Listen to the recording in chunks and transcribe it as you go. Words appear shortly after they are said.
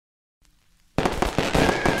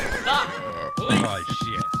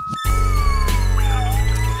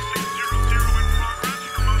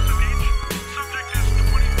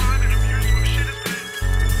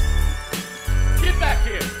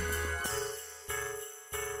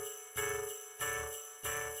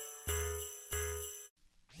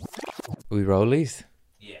We rollies?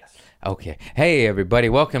 Yes. Okay. Hey, everybody.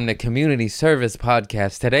 Welcome to Community Service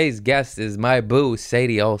Podcast. Today's guest is my boo,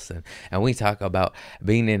 Sadie Olson, and we talk about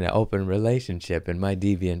being in an open relationship and my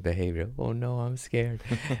deviant behavior. Oh, no, I'm scared.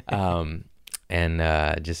 And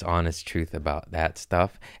just honest truth about that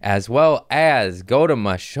stuff, as well as go to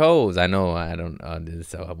my shows. I know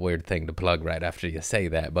it's a weird thing to plug right after you say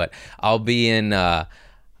that, but I'll be in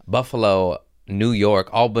Buffalo, New York,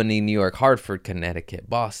 Albany, New York, Hartford, Connecticut,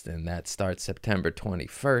 Boston. That starts September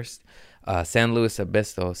 21st. San Luis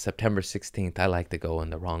Obispo, September 16th. I like to go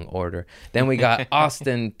in the wrong order. Then we got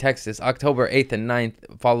Austin, Texas, October 8th and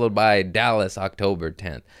 9th, followed by Dallas, October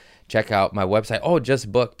 10th. Check out my website. Oh,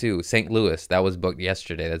 just booked too. St. Louis. That was booked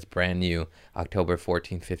yesterday. That's brand new. October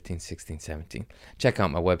 14, 15, 16, 17. Check out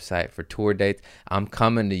my website for tour dates. I'm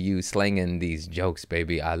coming to you slinging these jokes,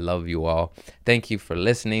 baby. I love you all. Thank you for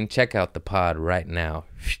listening. Check out the pod right now.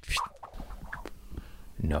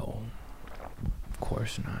 No. Of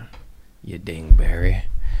course not. You dingberry.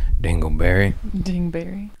 Dingleberry.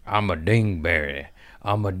 Dingberry. I'm a dingberry.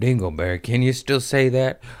 I'm a dingleberry. Can you still say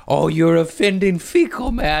that? Oh, you're offending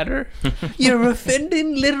fecal matter. You're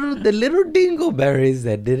offending the little dingleberries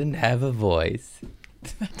that didn't have a voice.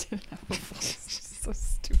 That didn't have a voice. So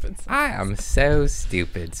stupid. I am so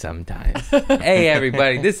stupid sometimes. Hey,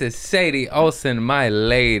 everybody. This is Sadie Olson, my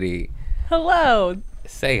lady. Hello.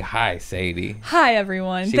 Say hi, Sadie. Hi,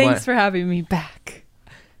 everyone. Thanks for having me back.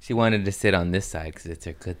 She wanted to sit on this side because it's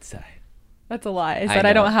her good side. That's a lie.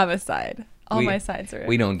 I don't have a side. All my sides are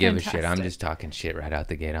We don't give fantastic. a shit. I'm just talking shit right out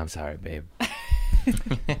the gate. I'm sorry, babe.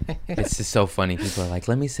 It's just so funny. People are like,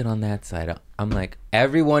 let me sit on that side. I'm like,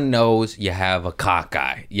 everyone knows you have a cock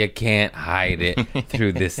eye. You can't hide it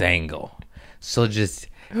through this angle. So just...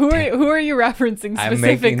 Who are you referencing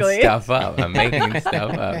specifically? I'm making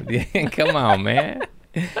stuff up. Come on, man.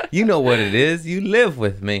 You know what it is. You live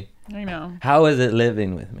with me. I know. How is it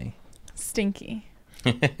living with me? Stinky.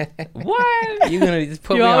 What? You gonna just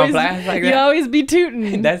put me on blast like that? You always be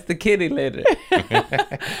tooting. That's the kitty litter.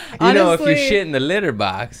 You know, if you shit in the litter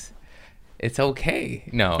box, it's okay.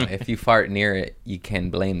 No, if you fart near it, you can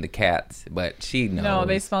blame the cats. But she knows. No,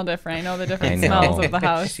 they smell different. I know the different smells of the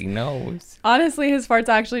house. She knows. Honestly, his farts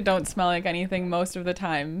actually don't smell like anything most of the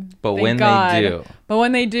time. But when they do. But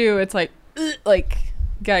when they do, it's like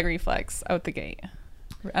gag reflex out the gate.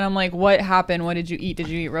 And I'm like, what happened? What did you eat? Did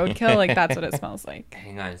you eat roadkill? Like, that's what it smells like.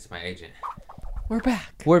 Hang on, it's my agent. We're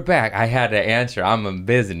back. We're back. I had to answer. I'm a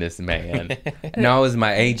businessman. No, it was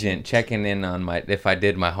my agent checking in on if I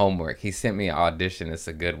did my homework. He sent me an audition. It's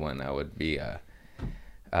a good one. I would be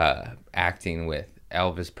acting with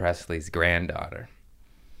Elvis Presley's granddaughter.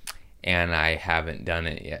 And I haven't done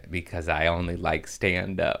it yet because I only like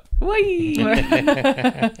stand-up.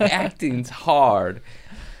 Acting's hard.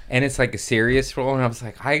 And it's like a serious role, and I was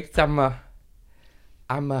like, I'm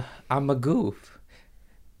a goof,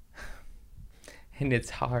 and it's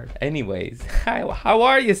hard. Anyways, how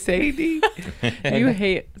are you, Sadie? You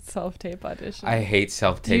hate self-tape auditions. I hate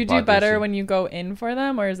self-tape. Do you do better when you go in for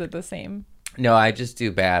them, or is it the same? No, I just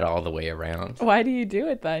do bad all the way around. Why do you do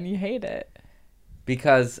it then? You hate it.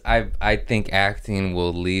 Because I think acting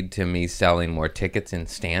will lead to me selling more tickets in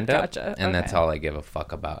stand-up. Gotcha. And that's all I give a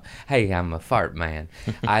fuck about. Hey, I'm a fart man.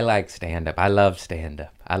 I like stand-up. I love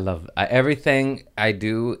stand-up. I love everything I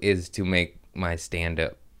do is to make my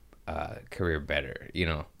stand-up career better, you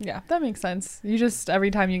know? Yeah, that makes sense. You just,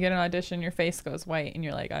 every time you get an audition, your face goes white and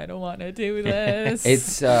you're like, I don't want to do this.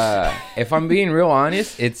 It's, if I'm being real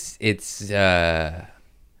honest, it's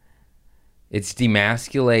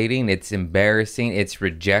demasculating, it's embarrassing, it's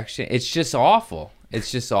rejection. It's just awful.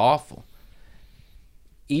 It's just awful.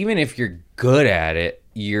 Even if you're good at it,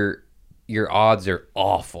 your odds are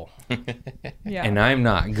awful. Yeah. And I'm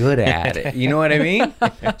not good at it. You know what I mean?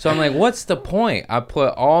 So I'm like, what's the point? I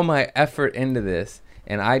put all my effort into this,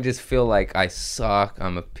 and I just feel like I suck.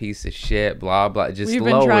 I'm a piece of shit, blah, blah. It just We've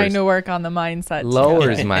been trying to work on the mindset.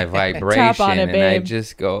 Lowers my vibration. Tap on it, and I babe.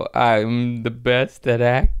 just go, I'm the best at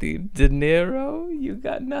acting. De Niro, you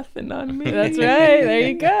got nothing on me. That's right. There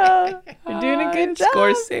you go. You're doing a good job.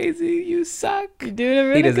 Scorsese, you suck. You're doing a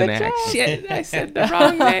really good job. He doesn't act. Shit, I said the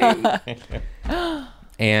wrong name.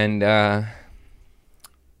 And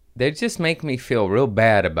they just make me feel real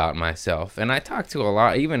bad about myself. And I talk to a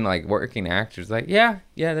lot, even like working actors, like, yeah,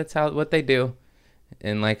 that's what they do.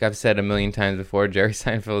 And like I've said a million times before, Jerry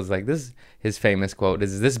Seinfeld is like, his famous quote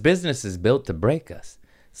is, this business is built to break us.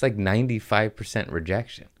 It's like 95%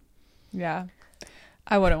 rejection. Yeah.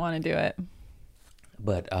 I wouldn't want to do it.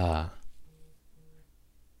 But,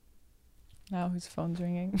 now whose phone's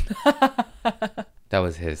ringing? That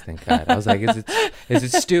was his, thank God. I was like, is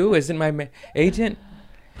it Stu? Isn't my agent?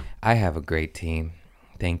 I have a great team.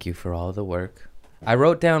 Thank you for all the work. I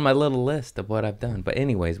wrote down my little list of what I've done. But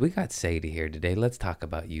anyways, we got Sadie here today. Let's talk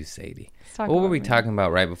about you, Sadie. What were we talking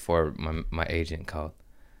about right before my agent called?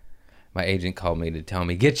 My agent called me to tell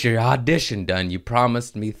me, get your audition done. You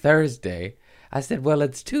promised me Thursday. I said, well,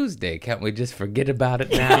 it's Tuesday. Can't we just forget about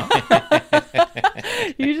it now?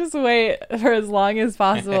 You just wait for as long as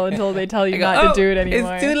possible until they tell you not to do it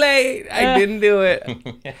anymore. It's too late. I didn't do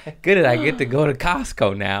it. Good, I get to go to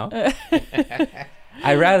Costco now.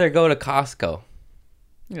 I'd rather go to Costco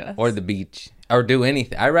or the beach or do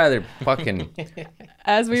anything. I'd rather fucking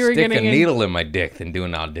as we were stick getting a needle in my dick than do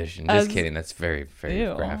an audition. Just kidding. That's very,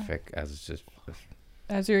 very graphic.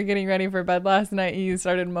 As we were getting ready for bed last night, he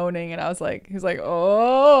started moaning, and I was like, he's like,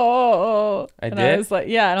 oh. I was like,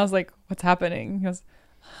 yeah, and I was like, what's happening? He goes,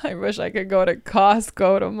 I wish I could go to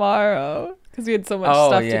Costco tomorrow because we had so much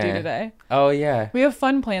stuff to do today. Oh, yeah. We have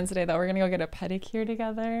fun plans today, though. We're going to go get a pedicure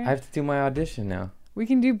together. I have to do my audition now. We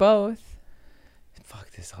can do both.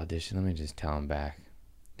 Fuck this audition. Let me just tell him back.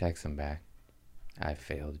 Text him back. I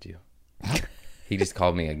failed you. He just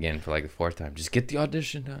called me again for like the fourth time. Just get the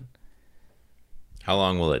audition done. How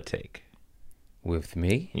long will it take? With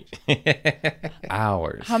me?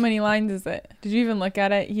 Hours. How many lines is it? Did you even look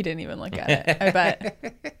at it? He didn't even look at it, I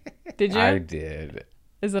bet. Did you? I did.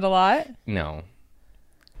 Is it a lot? No.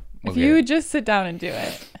 If you would just sit down and do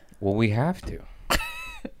it. Well, we have to.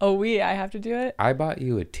 I have to do it? I bought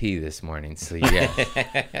you a tea this morning, so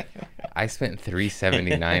yeah. I spent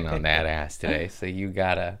 $3.79 on that ass today, so you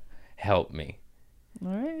gotta help me.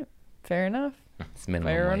 All right. Fair enough. It's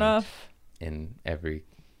minimum Fair wage enough. in every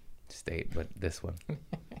state, but this one.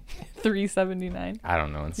 $3.79. I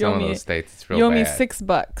don't know. In some of those states, it's real bad. You owe me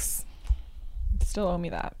 $6. Still owe me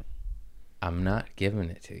that. I'm not giving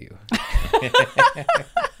it to you.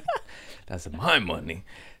 That's my money.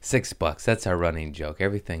 $6. That's our running joke.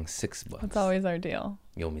 Everything's $6. That's always our deal.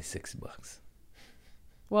 You owe me $6.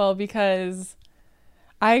 Well, because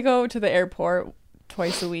I go to the airport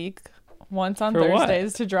twice a week. Once on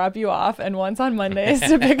Thursdays to drop you off, and once on Mondays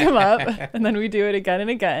to pick him up. And then we do it again and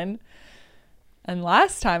again. And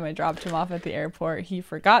last time I dropped him off at the airport, he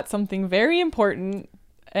forgot something very important.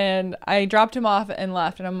 And I dropped him off and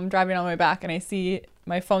left. And I'm driving on my back, and I see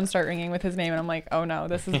my phone start ringing with his name. And I'm like, oh no,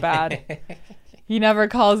 this is bad. He never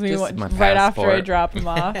calls me right after I drop him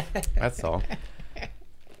off. That's all.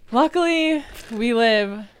 Luckily, we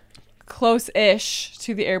live close-ish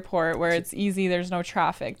to the airport where it's easy. There's no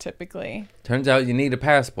traffic typically. Turns out you need a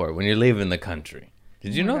passport when you're leaving the country.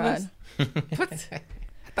 Did you know this? What? I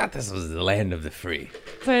thought this was the land of the free.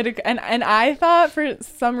 So I had to, and I thought for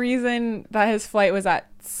some reason that his flight was at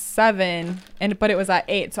 7, but it was at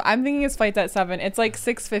 8. So I'm thinking his flight's at 7. It's like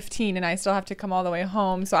 6:15, and I still have to come all the way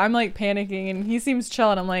home. So I'm like panicking, and he seems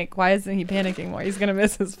chill, and I'm like, why isn't he panicking more? He's gonna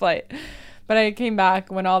miss his flight. But I came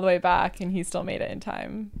back, went all the way back, and he still made it in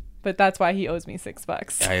time. But that's why he owes me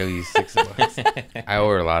 $6. I owe you $6. I owe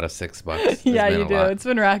her a lot of $6. Yeah, you do. It's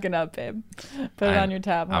been racking up, babe. Put it on your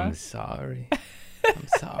tab, huh? I'm sorry. I'm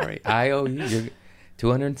sorry. I owe you. You're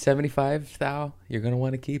 $275, thou. You're gonna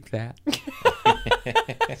want to keep that.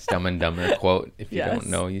 Dumb and Dumber quote. If you don't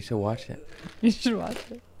know, you should watch it. You should watch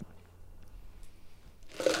it.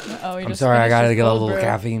 I'm sorry. I gotta get a little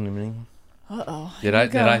caffeine in me. Uh-oh. Did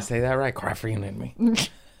I say that right? Caffeine in me.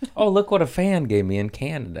 Oh, look what a fan gave me in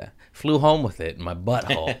Canada. Flew home with it in my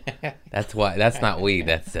butthole. That's why. That's not weed.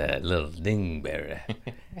 That's a little dingleberry.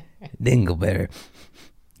 Dingleberry.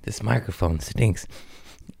 This microphone stinks.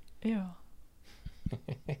 Ew.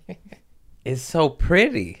 It's so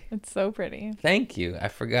pretty. It's so pretty. Thank you. I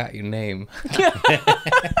forgot your name.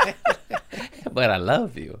 But I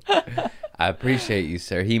love you. I appreciate you,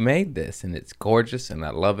 sir. He made this, and it's gorgeous, and I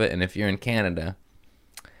love it. And if you're in Canada,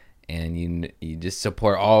 and you just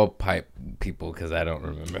support all pipe people, because I don't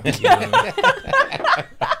remember.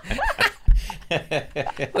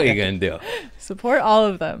 What are you going to do? Support all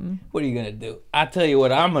of them. What are you going to do? I'll tell you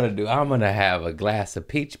what I'm going to do. I'm going to have a glass of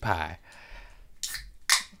peach pie.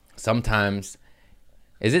 Sometimes.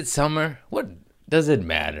 Is it summer? What does it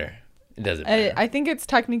matter? It doesn't matter. I think it's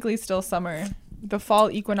technically still summer. The fall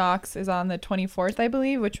equinox is on the 24th, I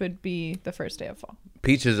believe, which would be the first day of fall.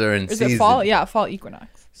 Peaches are in season. Is it fall? Yeah, fall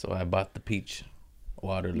equinox. So I bought the peach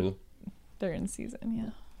Waterloo. They're in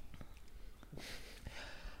season, yeah.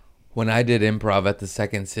 When I did improv at the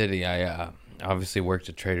Second City, I obviously worked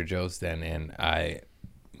at Trader Joe's then, and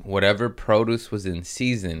whatever produce was in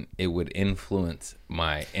season, it would influence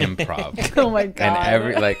my improv. Oh my god!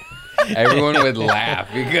 And everyone would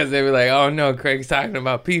laugh because they were like, "Oh no, Craig's talking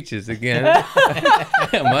about peaches again.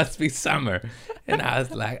 It must be summer." And I was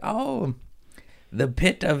like, "Oh, The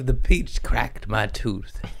pit of the peach cracked my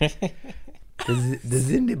tooth.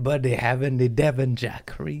 Does anybody have any Devon Jack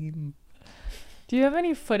cream? Do you have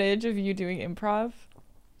any footage of you doing improv?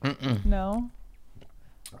 No?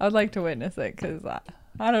 I'd like to witness it because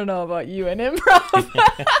I don't know about you and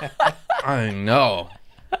improv. I know.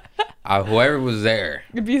 Whoever was there.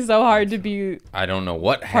 It'd be so hard to be I don't know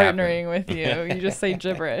what happened. partnering with you. You just say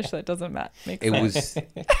gibberish. That doesn't make sense.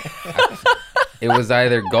 It was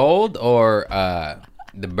either gold or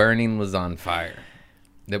the burning was on fire.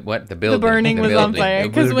 The building. The burning was on fire.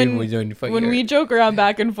 Because when when we joke around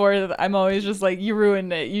back and forth, I'm always just like, you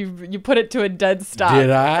ruined it. You put it to a dead stop.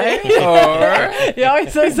 Did I? Or you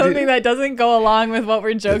always say something that doesn't go along with what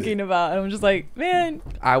we're joking about. And I'm just like, man.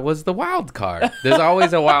 I was the wild card. There's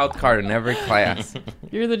always a wild card in every class.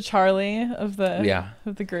 You're the Charlie of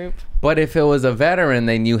the group. But if it was a veteran,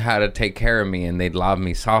 they knew how to take care of me and they'd lob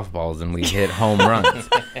me softballs and we'd hit home runs.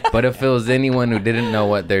 But if it was anyone who didn't know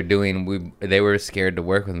what they're doing, they were scared to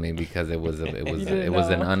work with me because it was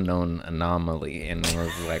an unknown anomaly, and it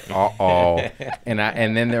was like,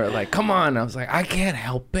 and then they were like, come on. I was like, I can't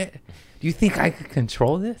help it. Do you think I could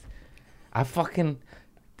control this?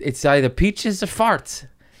 It's either peaches or farts.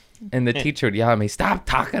 And the teacher would yell at me, stop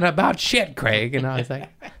talking about shit, Craig. And I was like,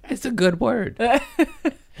 it's a good word.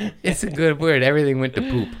 It's a good word. Everything went to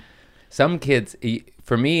poop. Some kids,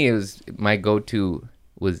 for me, it was my go-to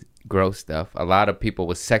was gross stuff. A lot of people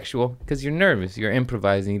was sexual because you're nervous. You're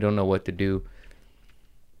improvising. You don't know what to do.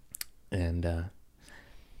 And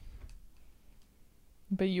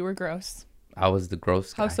but you were gross. I was the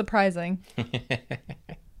gross guy. How surprising.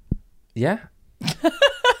 Yeah.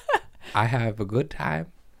 I have a good time.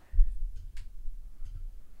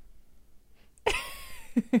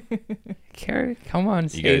 Carrie, come on,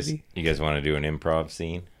 Sadie. You guys want to do an improv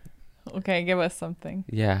scene? Okay, give us something.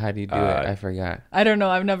 Yeah, how do you do it? I forgot. I don't know.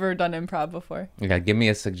 I've never done improv before. Yeah, give me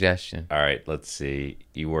a suggestion. All right, let's see.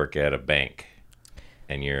 You work at a bank,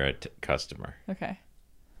 and you're a customer. Okay.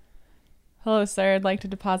 Hello, sir. I'd like to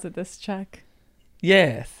deposit this check.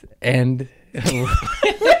 Yes, and Sand.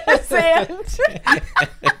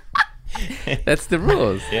 That's the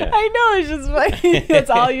rules. Yeah. I know. It's just funny. That's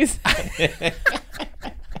all you say.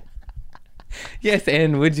 Yes,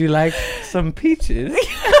 and would you like some peaches?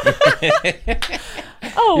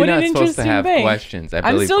 Oh, what You're an not supposed interesting to have thing. questions.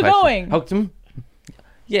 I'm still going. Oh,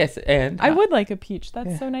 yes, and I would like a peach.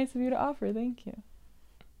 That's so nice of you to offer. Thank you.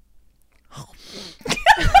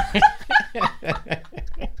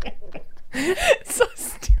 So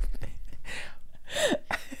stupid.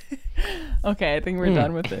 Okay, I think we're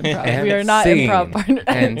done with the improv. We are not improv partners.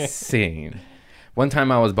 And scene. One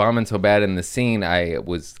time I was bombing so bad in the scene, I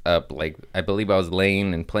was up, I believe I was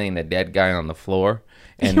laying and playing a dead guy on the floor.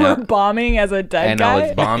 And you were bombing as a dead guy? And I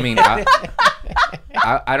was bombing.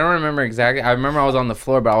 I don't remember exactly. I remember I was on the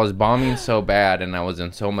floor, but I was bombing so bad and I was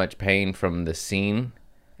in so much pain from the scene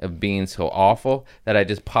of being so awful that I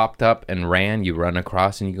just popped up and ran. You run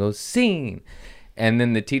across and you go, scene. And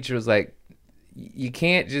then the teacher was like, you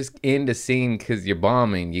can't just end a scene because you're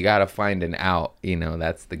bombing. You got to find an out.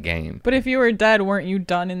 That's the game. But if you were dead, weren't you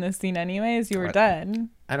done in this scene anyways? You were dead.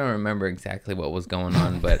 I don't remember exactly what was going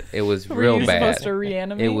on, but it was real were you bad. Supposed to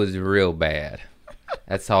reanimate? It was real bad.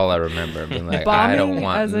 That's all I remember. Being like, Bombing I don't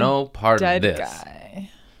want no part of this. Guy.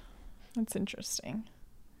 That's interesting.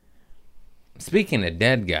 Speaking of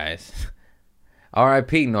dead guys,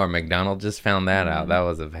 R.I.P. Norm Macdonald. Just found that out. That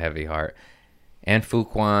was a heavy heart. And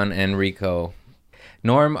Fuquan and Rico.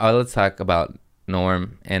 Norm, let's talk about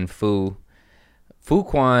Norm and Fu.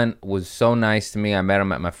 Fuquan was so nice to me. I met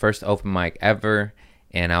him at my first open mic ever,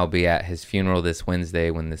 and I'll be at his funeral this Wednesday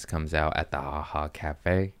when this comes out at the Haha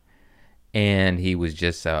Cafe. And he was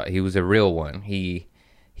just, he was a real one. He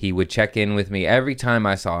would check in with me every time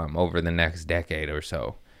I saw him over the next decade or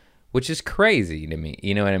so, which is crazy to me.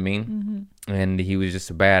 You know what I mean? Mm-hmm. And he was just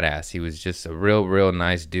a badass. He was just a real, real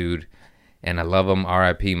nice dude. And I love him.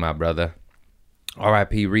 R.I.P. my brother.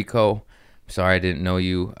 R.I.P. Rico. Sorry I didn't know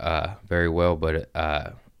you very well, but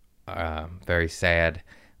very sad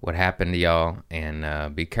what happened to y'all.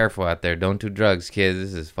 And be careful out there. Don't do drugs, kids.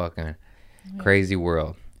 This is fucking crazy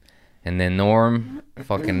world. And then Norm,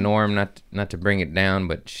 fucking Norm, not to bring it down,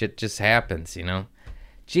 but shit just happens,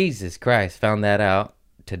 Jesus Christ, found that out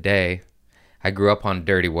today. I grew up on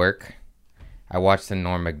Dirty Work. I watched the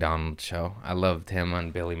Norm Macdonald show. I loved him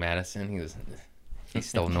on Billy Madison. He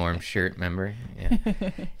stole Norm's shirt, remember?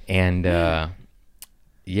 Yeah. And,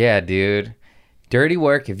 yeah, dude. Dirty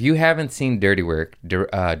Work. If you haven't seen Dirty Work,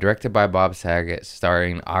 directed by Bob Saget,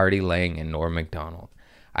 starring Artie Lang and Norm Macdonald.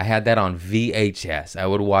 I had that on VHS. I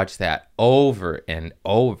would watch that over and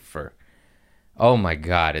over. Oh my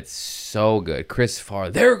God, it's so good. Chris Farr,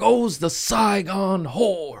 there goes the Saigon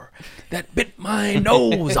whore that bit my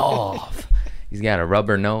nose off. He's got a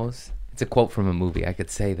rubber nose. It's a quote from a movie. I could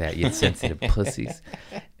say that, you sensitive pussies.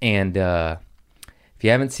 And if you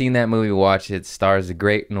haven't seen that movie, watch it. It stars the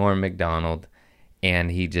great Norm Macdonald, and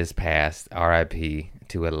he just passed, R.I.P.,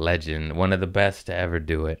 to a legend, one of the best to ever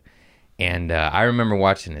do it. And I remember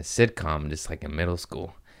watching his sitcom just like in middle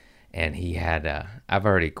school. And he had, I've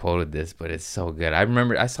already quoted this, but it's so good. I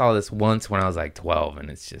remember I saw this once when I was like 12, and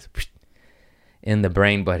it's just in the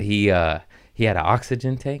brain. But he had an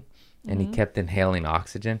oxygen tank, and he kept inhaling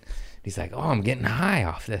oxygen. He's like, oh, I'm getting high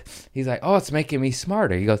off this. He's like, oh, it's making me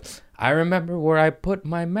smarter. He goes, I remember where I put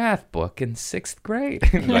my math book in 6th grade.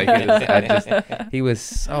 He was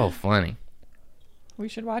so funny. We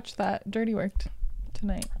should watch that Dirty Work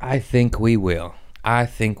tonight. I think we will.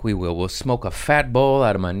 We'll smoke a fat bowl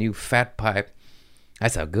out of my new fat pipe.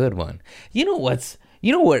 That's a good one. You know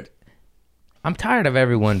what? I'm tired of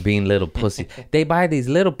everyone being little pussy. They buy these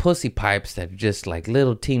little pussy pipes that are just like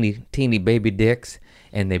little teeny baby dicks,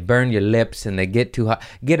 and they burn your lips and they get too hot.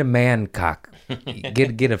 Get a man cock.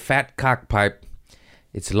 Get a fat cock pipe.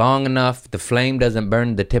 It's long enough. The flame doesn't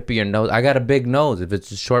burn the tip of your nose. I got a big nose. If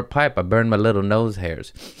it's a short pipe, I burn my little nose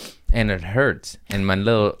hairs. And it hurts. And my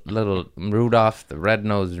little Rudolph the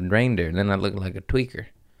red-nosed reindeer. And then I look like a tweaker.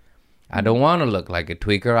 I don't want to look like a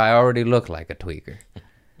tweaker. I already look like a tweaker.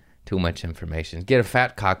 Too much information. Get a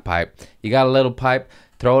fat cock pipe. You got a little pipe,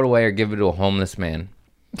 throw it away or give it to a homeless man.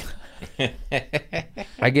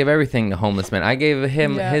 I give everything to homeless man. I gave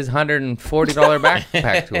him his $140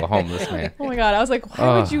 backpack to a homeless man. Oh my God. I was like,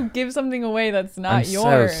 why would you give something away that's not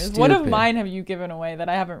yours? What of mine have you given away that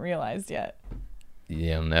I haven't realized yet?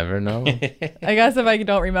 You'll never know. I guess if I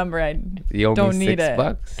don't remember, I don't need it.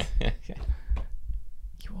 $6.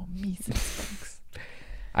 You owe me $6.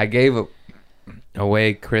 I gave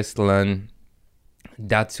away Crystalline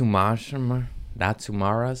Datsumara's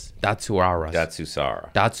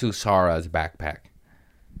backpack.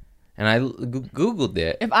 And I Googled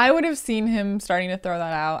it. If I would have seen him starting to throw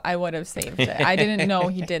that out, I would have saved it. I didn't know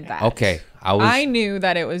he did that. Okay, I knew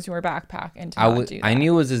that it was your backpack, and do that. I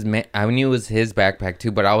knew it was his backpack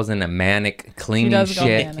too, but I was in a manic cleaning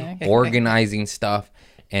shit, organizing stuff,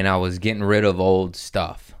 and I was getting rid of old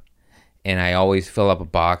stuff. And I always fill up a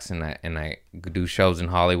box, and I do shows in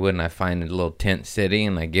Hollywood, and I find a little tent city,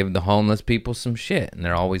 and I give the homeless people some shit, and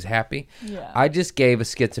they're always happy. Yeah. I just gave a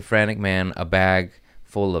schizophrenic man a bag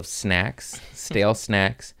full of snacks, stale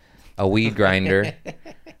snacks, a weed grinder,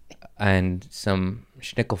 and some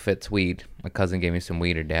Schnickelfitz weed. My cousin gave me some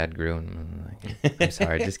weed her dad grew, and I'm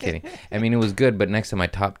sorry, just kidding. I mean, it was good, but next to my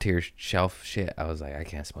top tier shelf shit, I was like, I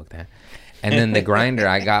can't smoke that. And then the grinder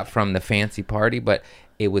I got from the fancy party, but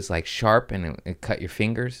it was like sharp and it cut your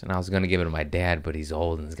fingers. And I was going to give it to my dad, but he's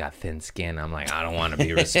old and he's got thin skin. I'm like, I don't want to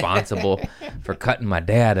be responsible for cutting my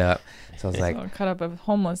dad up. So I was like, cut up a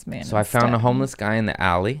homeless man. So I found a homeless guy in the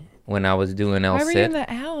alley when I was doing El Cid. Why were you in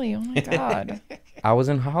the alley? Oh my God. I was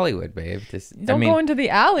in Hollywood, babe. Don't go into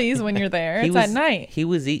the alleys when you're there. It's at night. He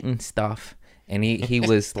was eating stuff, and he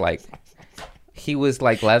was like... He was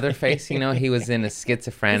like Leatherface, you know? He was in a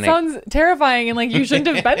schizophrenic... It sounds terrifying and like you shouldn't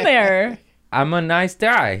have been there. I'm a nice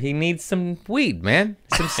guy. He needs some weed, man.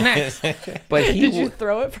 Some snacks. But did you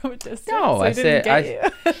throw it from a distance? No, so I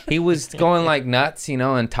said... he was going like nuts, you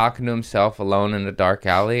know, and talking to himself alone in a dark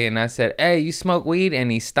alley. And I said, hey, you smoke weed? And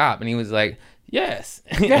he stopped. And he was like, yes.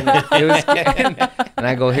 and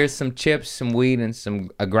I go, here's some chips, some weed,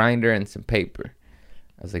 and a grinder and some paper.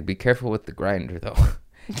 I was like, be careful with the grinder, though.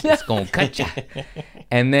 It's gonna cut you.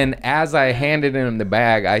 And then as I handed him the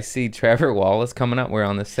bag, I see Trevor Wallace coming up. We're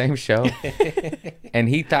on the same show. And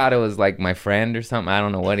he thought it was like my friend or something. I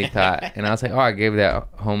don't know what he thought. And I was like, oh, I gave that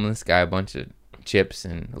homeless guy a bunch of chips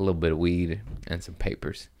and a little bit of weed and some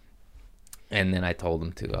papers. And then I told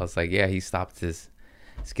him to. I was like, yeah, he stopped his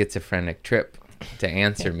schizophrenic trip to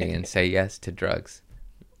answer me and say yes to drugs.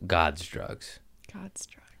 God's drugs. God's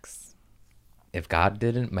drugs. If God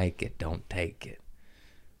didn't make it, don't take it.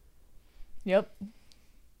 Yep.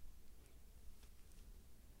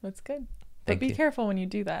 That's good. But be careful when you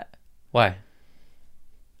do that. Why?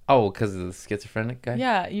 Oh, because of the schizophrenic guy?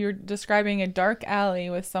 Yeah, you're describing a dark alley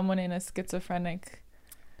with someone in a schizophrenic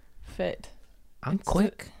fit. I'm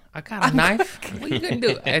quick. I got a knife. What you gonna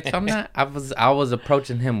do? I was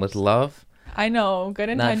approaching him with love. I know, good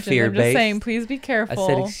intentions. I'm fear-based. Just saying, please be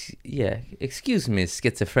careful. I said, excuse me,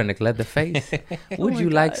 schizophrenic Leatherface. Would you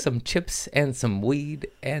like some chips and some weed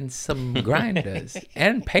and some grinders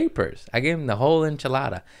and papers? I gave him the whole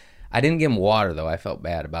enchilada. I didn't give him water, though. I felt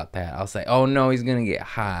bad about that. I was like, oh, no, he's going to get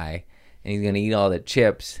high and he's gonna eat all the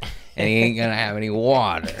chips, and he ain't gonna have any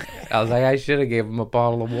water. I was like, I should have gave him a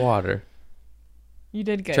bottle of water. You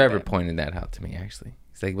did good. Trevor babe. pointed that out to me, actually.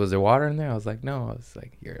 He's like, was there water in there? I was like, no. I was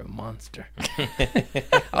like, you're a monster.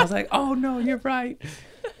 I was like, oh, no, you're right.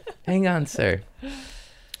 Hang on, sir.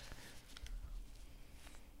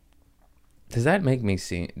 Does that make me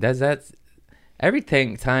seem... Does that... Every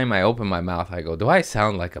time I open my mouth, I go, do I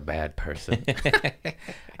sound like a bad person?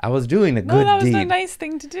 I was doing a good deed. No, that was a nice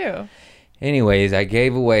thing to do. Anyways, I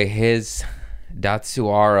gave away his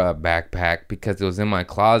Datsuara backpack because it was in my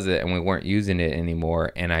closet and we weren't using it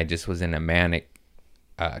anymore, and I just was in a manic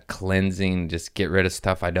cleansing, just get rid of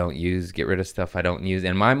stuff I don't use,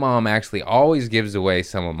 and my mom actually always gives away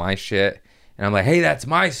some of my shit, and I'm like, hey, that's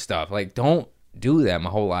my stuff, like, don't do that. My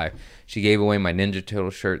whole life she gave away my Ninja Turtle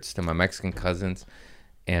shirts to my Mexican cousins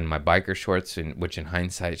and my biker shorts, which in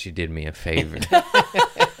hindsight she did me a favor.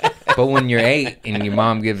 But when you're 8 and your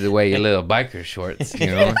mom gives away your little biker shorts, you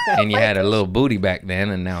know, and you had a little booty back then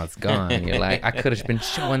and now it's gone, you're like, I could have been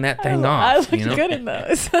showing that thing off. I look you know? good in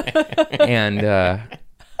those. And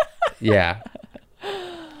yeah.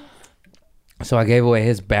 So I gave away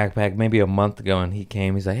his backpack maybe a month ago, and he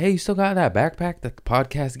came. He's like, hey, you still got that backpack that the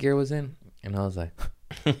podcast gear was in? And I was like,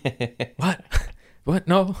 what? What?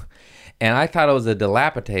 No. And I thought it was a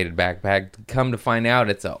dilapidated backpack. Come to find out,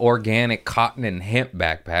 it's an organic cotton and hemp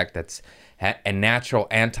backpack that's a natural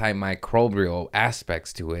antimicrobial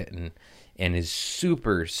aspects to it, and is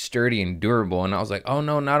super sturdy and durable. And I was like, oh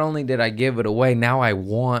no, not only did I give it away, now I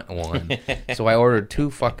want one. So I ordered 2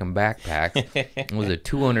 fucking backpacks. It was a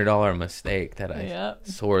 $200 mistake that I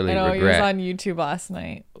sorely regret. He was on YouTube last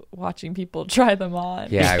night watching people try them on.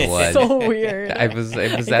 Yeah, I was. So weird. It was He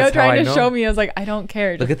that's kept how I trying know. to show me. I was like, I don't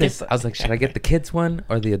care. Look at this. I was like, should I get the kids one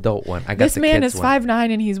or the adult one? I got This the man kids is one.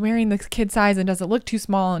 5'9" and he's wearing the kid size and doesn't look too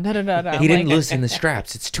small and da da da da. He didn't loosen the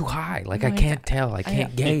straps. It's too high. Like, I can't tell. I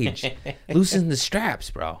can't know. gauge. Loosen the straps,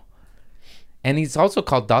 bro. And he's also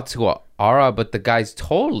called Datsuara, but the guy's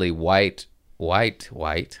totally white.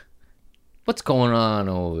 What's going on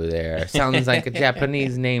over there? Sounds like a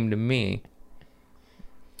Japanese name to me.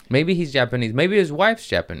 Maybe he's Japanese. Maybe his wife's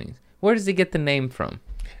Japanese. Where does he get the name from?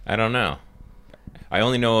 I don't know. I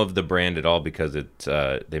only know of the brand at all because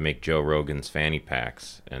they make Joe Rogan's fanny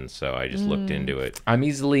packs, and so I just looked into it. I'm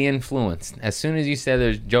easily influenced. As soon as you said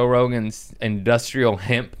there's Joe Rogan's industrial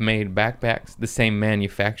hemp-made backpacks, the same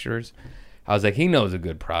manufacturers, I was like, he knows a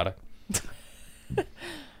good product.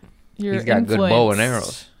 He's got good bow and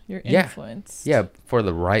arrows. You're influenced. Yeah, for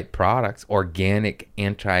the right products, organic,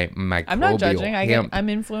 antimicrobial. I'm not judging. hemp. I'm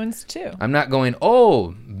influenced too. I'm not going,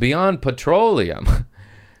 oh, Beyond Petroleum.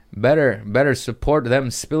 Better support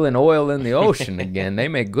them spilling oil in the ocean again. They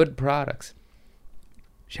make good products.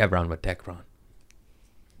 Chevron with Techron.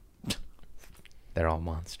 They're all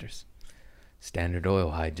monsters. Standard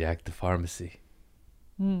Oil hijacked the pharmacy.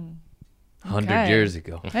 100 years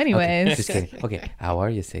ago. Anyways. Okay, just kidding. Okay, how are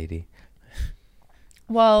you, Sadie?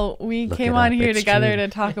 Well, we Look came it on up. here It's together true. to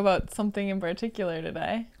talk about something in particular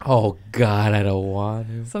today. Oh, God, I don't want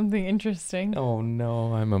to. Something interesting. Oh,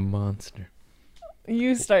 no, I'm a monster.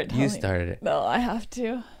 You start telling You started it. No, I have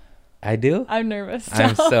to. I do? I'm nervous now.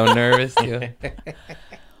 I'm so nervous, too.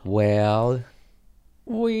 Well,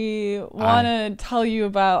 We want to tell you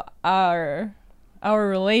about our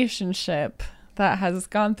relationship that has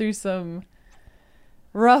gone through some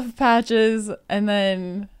rough patches and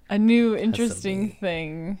then a new interesting me.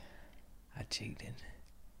 thing. I cheated.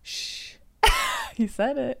 Shh. He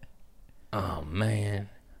said it. Oh, man.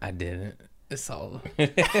 I didn't. It's all...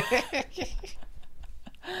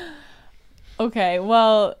 Okay,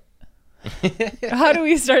 well, how do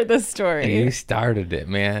we start this story? You started it,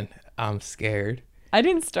 man. I'm scared. I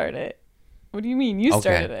didn't start it. What do you mean? You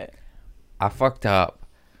started it. I fucked up,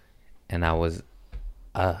 and I was,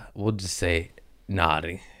 we'll just say,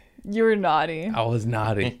 naughty. You were naughty. I was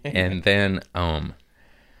naughty. And then,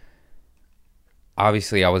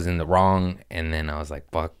 obviously I was in the wrong, and then I was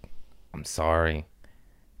like, fuck, I'm sorry.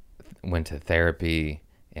 Went to therapy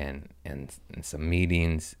and some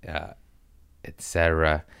meetings,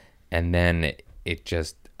 etc. And then it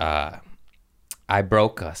just, I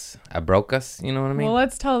broke us, you know what I mean? Well,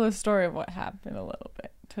 let's tell the story of what happened a little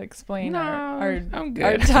bit to explain our I'm good.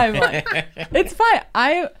 our timeline. It's fine.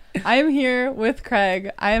 I am here with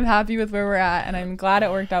Craig. I am happy with where we're at, and I'm glad it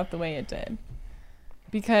worked out the way it did.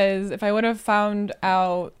 Because if I would have found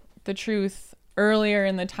out the truth earlier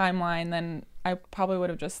in the timeline, then I probably would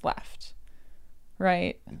have just left.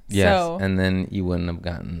 Right? Yes, So, and then you wouldn't have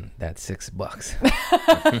gotten that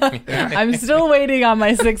 $6. I'm still waiting on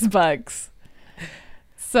my $6.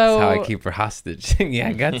 So that's how I keep her hostage. Yeah,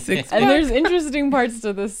 I got 6 and bucks. there's interesting parts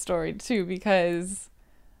to this story too, because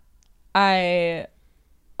I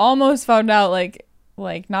almost found out like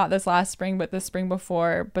not this last spring, but the spring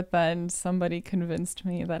before. But then somebody convinced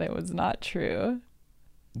me that it was not true.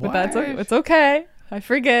 But it's okay. I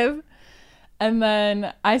forgive. And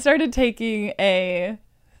then I started taking a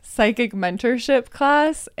psychic mentorship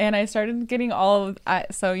class, and I started getting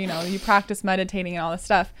so you practice meditating and all this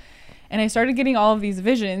stuff, and I started getting all of these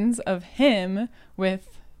visions of him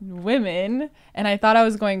with women, and I thought I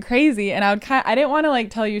was going crazy, and I didn't want to like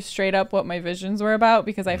tell you straight up what my visions were about,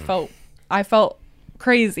 because I felt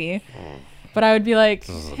crazy. But I would be like,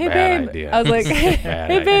 hey babe, idea. I was like,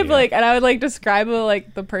 hey babe, idea. like, and I would like describe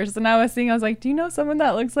like the person I was seeing. I was like, do you know someone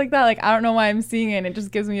that looks like that? Like, I don't know why I'm seeing it, and it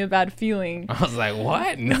just gives me a bad feeling. I was like,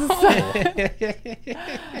 what? No.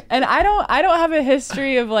 And I don't have a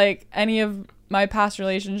history of like any of my past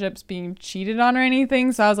relationships being cheated on or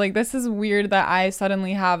anything. So I was like, this is weird that I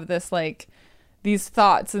suddenly have this like these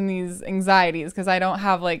thoughts and these anxieties, because I don't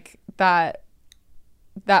have like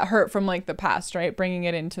that hurt from like the past, right? Bringing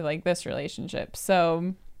it into like this relationship.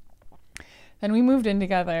 So then we moved in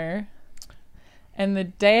together, and the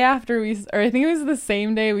day after I think it was the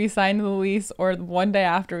same day we signed the lease, or one day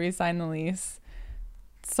after we signed the lease,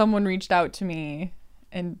 someone reached out to me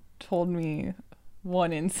and told me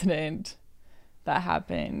one incident that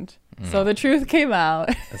happened. So the truth came out.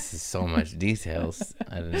 This is so much details.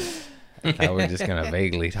 I thought we were just gonna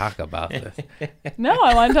vaguely talk about this. No,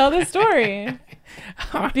 I want to tell the story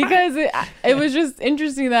because it was just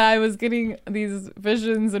interesting that I was getting these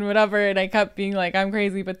visions and whatever, and I kept being like, I'm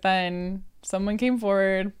crazy. But then someone came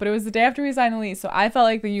forward, but it was the day after we signed the lease. So I felt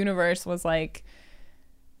like the universe was like,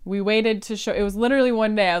 we waited to show. It was literally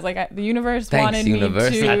one day. I was like, the universe wanted me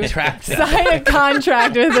to sign a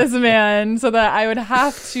contract with this man so that I would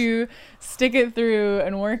have to stick it through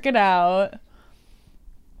and work it out.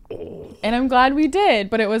 And I'm glad we did,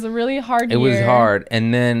 but it was a really hard year. It was hard.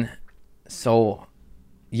 And then, so,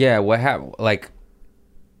 yeah, what happened? Like,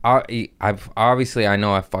 I've obviously, I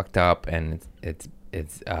know I fucked up, and it's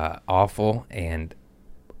awful.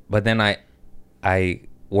 But then I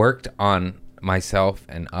worked on myself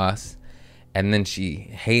and us, and then she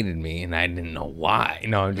hated me, and I didn't know why.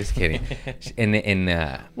 No, I'm just kidding.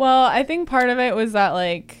 Well, I think part of it was that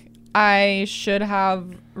like I should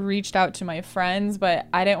have reached out to my friends, but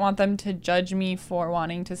I didn't want them to judge me for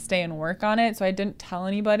wanting to stay and work on it, so I didn't tell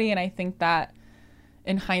anybody. And I think that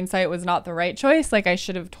in hindsight was not the right choice. Like, I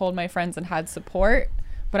should have told my friends and had support,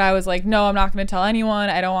 but I was like, no, I'm not going to tell anyone.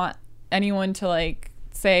 I don't want anyone to like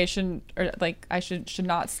say I shouldn't, or like I should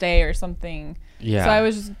not stay or something. Yeah. So I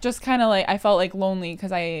was just kind of like, I felt like lonely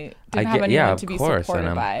because I didn't have anyone to be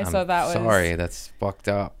supported by. So that was sorry, that's fucked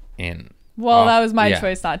up. And well, that was my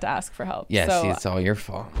choice not to ask for help. Yeah, so, see, it's all your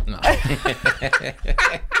fault. No.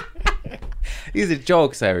 These are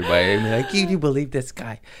jokes, everybody. I'm like, can you believe this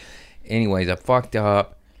guy? Anyways, I fucked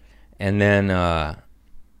up, and then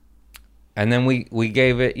we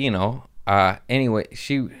gave it, anyway,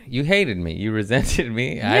 you hated me, you resented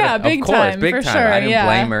me. Yeah, big time, for sure. I didn't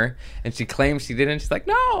blame her, and she claimed she didn't. She's like,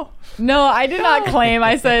 no, I did not claim.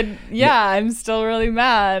 I said, I'm still really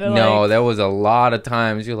mad. No, there was a lot of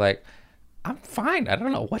times you're like, I'm fine. I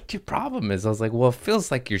don't know what your problem is. I was like, well, it feels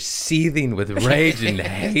like you're seething with rage and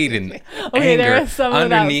hate and anger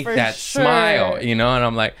underneath that smile, And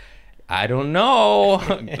I'm like, I don't know.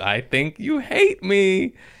 I think you hate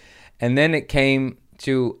me. And then it came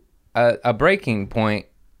to a breaking point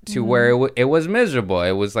to where it was miserable.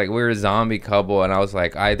 It was like we were a zombie couple, and I was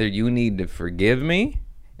like, either you need to forgive me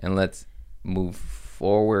and let's move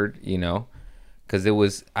forward, because it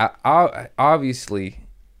was obviously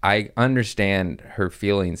I understand her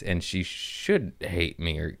feelings, and she should hate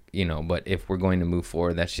me, or but if we're going to move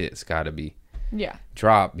forward, that shit's got to be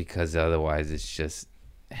dropped, because otherwise it's just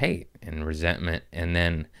hate and resentment. And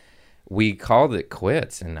then we called it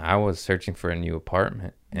quits, and I was searching for a new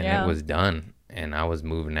apartment, and it was done, and I was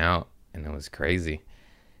moving out, and it was crazy.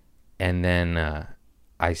 And then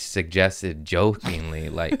I suggested jokingly,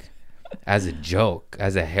 like as a joke,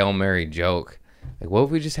 as a Hail Mary joke, like, what if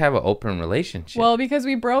we just have an open relationship? Well, because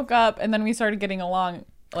we broke up and then we started getting along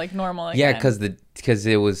like normal again. Yeah, because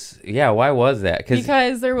it was, why was that?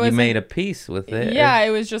 Because there was you made a peace with it. Yeah,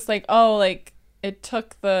 it was just like, like it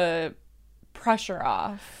took the pressure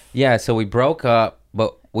off. Yeah, so we broke up,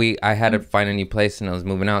 but I had to find a new place, and I was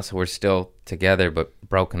moving out, so we're still together but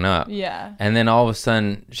broken up. Yeah. And then all of a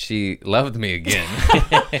sudden she loved me again.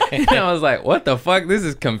 And I was like, what the fuck? This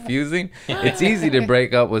is confusing. It's easy to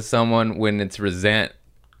break up with someone when it's resent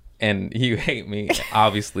and you hate me.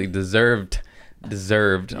 Obviously deserved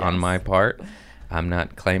on my part. I'm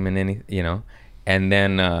not claiming any, And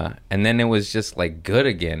then it was just like good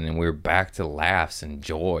again, and we were back to laughs and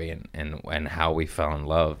joy and how we fell in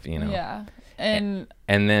love, Yeah. And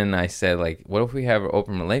then I said, like, what if we have an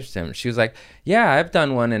open relationship? And she was like, yeah, I've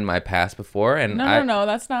done one in my past before. And no,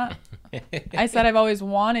 that's not. I said I've always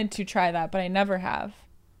wanted to try that, but I never have.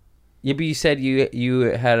 Yeah, but you said you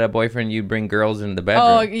had a boyfriend. You'd bring girls into the bedroom.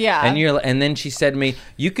 Oh yeah. And then she said to me,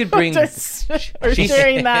 you could bring. We're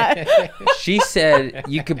sharing that. She said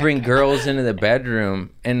you could bring girls into the bedroom,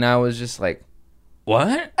 and I was just like,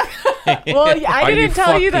 what? Well, I didn't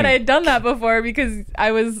tell you that I had done that before because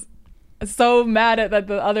I was so mad at that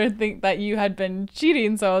the other thing that you had been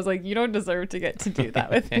cheating. So I was like, you don't deserve to get to do that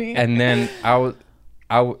with me. And then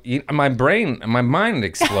my mind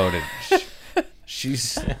exploded.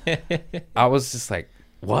 I was just like,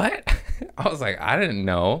 what? I was like, I didn't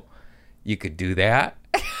know you could do that.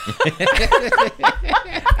 I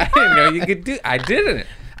didn't know you could I didn't.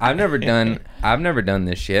 I've never done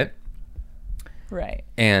this shit. Right.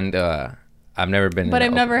 And I've never been. But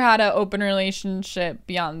I've never had an open relationship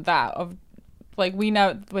beyond that. Of like we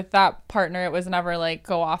know with that partner, it was never like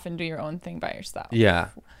go off and do your own thing by yourself. Yeah.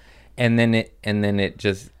 And then it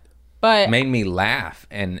just made me laugh,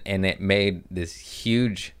 and it made this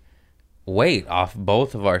huge weight off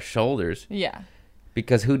both of our shoulders. Yeah.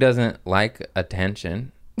 Because who doesn't like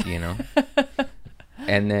attention,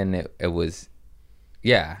 And then it was,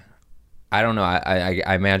 yeah. I don't know.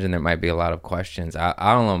 I imagine there might be a lot of questions.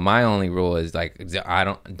 I don't know. My only rule is like,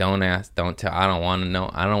 don't ask, don't tell. I don't want to know.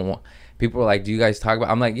 I don't want. People are like, do you guys talk about?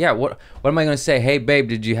 I'm like, yeah. What am I gonna say? Hey, babe,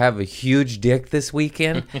 did you have a huge dick this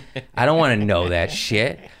weekend? I don't want to know that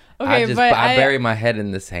shit. Okay, I bury my head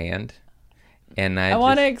in the sand, and I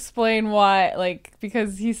want to explain why. Like,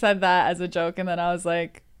 because he said that as a joke, and then I was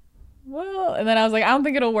like, well, and then I was like, I don't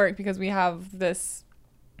think it'll work because we have this,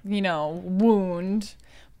 wound.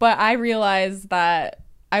 But I realized that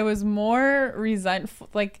I was more resentful.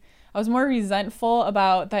 Like, I was more resentful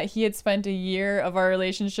about that he had spent a year of our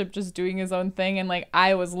relationship just doing his own thing, and like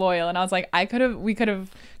I was loyal, and I was like, we could have.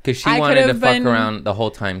 Because she wanted to fuck around the whole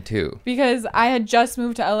time too. Because I had just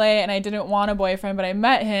moved to LA and I didn't want a boyfriend, but I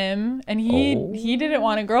met him, and he didn't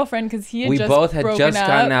want a girlfriend because he had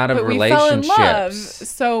gotten out of relationships. We fell in love,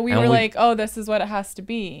 so we were like, oh, this is what it has to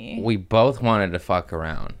be. We both wanted to fuck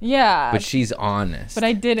around. Yeah, but she's honest. But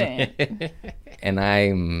I didn't. And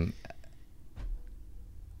I'm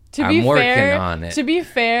working on it. To be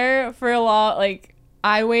fair, for a lot, like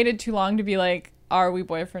I waited too long to be like, are we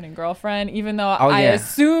boyfriend and girlfriend? Even though I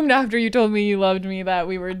assumed after you told me you loved me that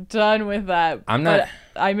we were done with that. But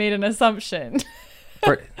I made an assumption.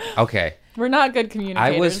 Okay. We're not good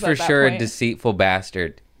communicators. I was for sure a deceitful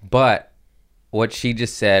bastard. But what she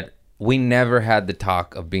just said, we never had the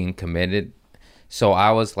talk of being committed. So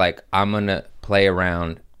I was like, I'm going to play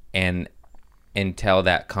around until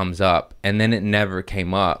that comes up. And then it never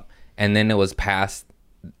came up. And then it was past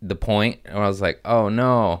the point. And I was like, oh,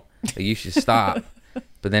 no. You should stop.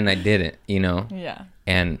 But then I didn't, Yeah.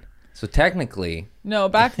 And so technically, no,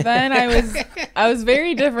 back then I was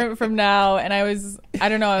very different from now, and I was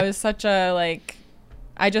such a like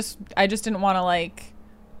I just didn't want to like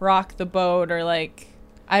rock the boat, or like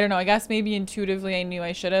I don't know, I guess maybe intuitively I knew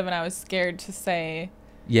I should have, and I was scared to say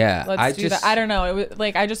let's do that. I don't know. It was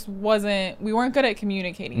like we weren't good at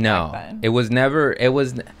communicating back then. It wasn't.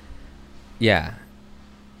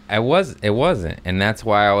 It wasn't, and that's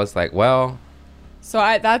why I was like, well. So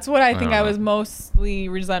that's what I think I was mostly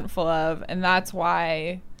resentful of, and that's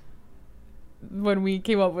why when we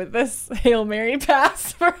came up with this Hail Mary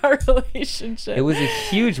pass for our relationship, it was a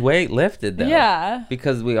huge weight lifted, though. Yeah,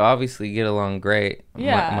 because we obviously get along great.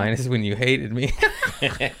 Yeah, minus when you hated me.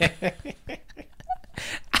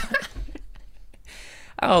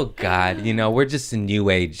 Oh, God. We're just a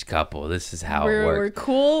new age couple. This is how it works. We're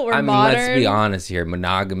cool. We're modern. Let's be honest here.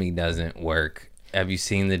 Monogamy doesn't work. Have you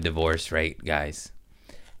seen the divorce rate, guys?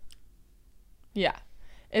 Yeah.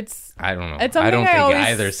 I don't know. I don't think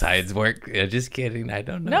either sides work. Just kidding. I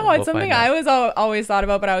don't know. No, it's something I always thought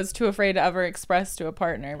about, but I was too afraid to ever express to a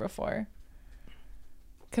partner before.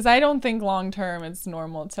 Because I don't think long term it's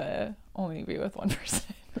normal to only be with one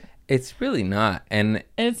person. It's really not. And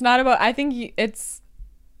it's not about, I think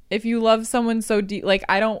if you love someone so deep, like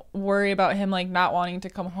I don't worry about him like not wanting to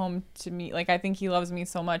come home to me. Like I think he loves me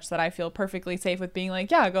so much that I feel perfectly safe with being like,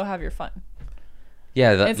 yeah, go have your fun.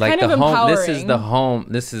 Yeah, it's like kind the of home. empowering. This is the home.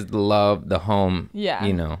 This is the love. The home. Yeah.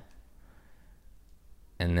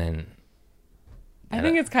 And then. I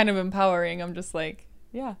think it's kind of empowering. I'm just like,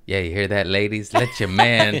 yeah. Yeah, you hear that, ladies? Let your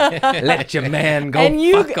man go and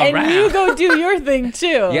you fuck around. And you go do your thing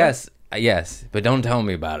too. Yes. Yes, but don't tell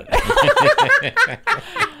me about it.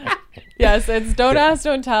 Yes, it's don't ask,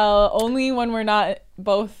 don't tell. Only when we're not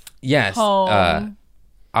both Yes. home.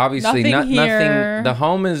 Obviously, Nothing here. nothing. The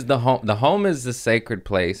home is the home. The home is the sacred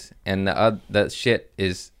place, and the shit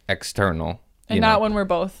is external. And not when we're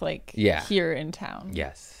both like here in town.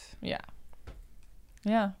 Yes. Yeah.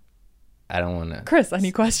 Yeah. I don't want to. Chris,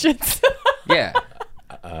 any questions? Yeah.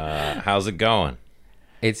 How's it going?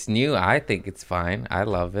 It's new. I think it's fine. I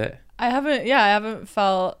love it. I haven't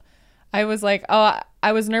felt. I was like,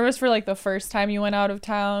 I was nervous for like the first time you went out of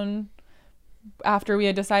town after we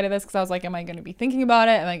had decided this, because I was like, am I going to be thinking about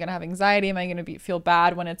it? Am I going to have anxiety? Am I going to feel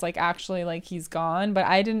bad when it's like actually like he's gone? But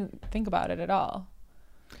I didn't think about it at all.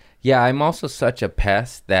 Yeah, I'm also such a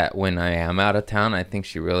pest that when I am out of town, I think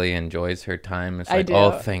she really enjoys her time. It's like,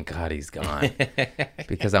 oh, thank God he's gone.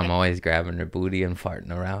 Because I'm always grabbing her booty and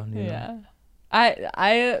farting around. You know?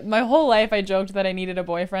 I my whole life I joked that I needed a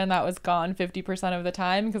boyfriend that was gone 50% of the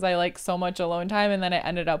time because I like so much alone time, and then I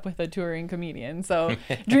ended up with a touring comedian. So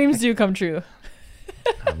dreams do come true.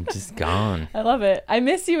 I'm just gone. I love it. I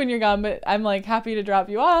miss you when you're gone, but I'm like happy to drop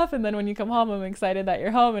you off, and then when you come home, I'm excited that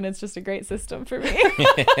you're home, and it's just a great system for me.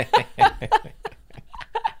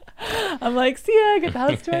 I'm like, see ya, I get the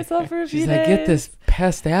house to myself for a few days. She's like, get this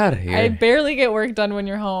pest out of here. I barely get work done when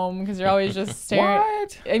you're home because you're always just staring.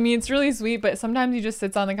 What? I mean, it's really sweet, but sometimes he just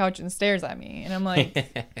sits on the couch and stares at me, and I'm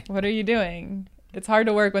like, what are you doing? It's hard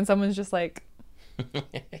to work when someone's just like...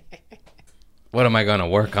 What am I going to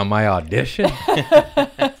work on my audition?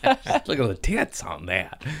 Just look at the tits on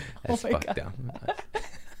that. That's fucked up.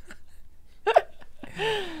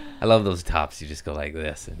 I love those tops. You just go like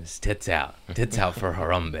this and it's tits out. Tits out for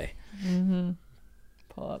Harambe. Mm-hmm.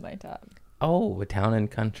 Pull up my top. Oh, Town and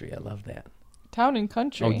Country. I love that. Town and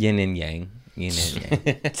Country. Oh, yin and yang. Yin and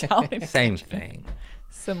yang. Town and Same country. thing.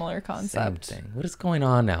 Similar concept. Same thing. What is going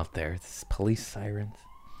on out there? It's police sirens.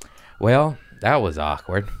 Well, that was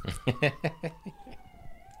awkward.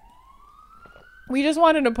 We just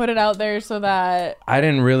wanted to put it out there so that... I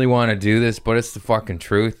didn't really want to do this, but it's the fucking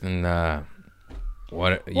truth. And I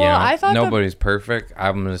thought nobody's perfect.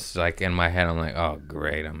 I'm just like in my head, I'm like, oh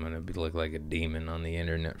great, I'm gonna look like a demon on the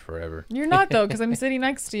internet forever. You're not though, because I'm sitting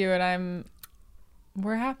next to you and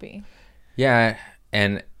we're happy. Yeah,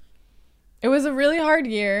 and it was a really hard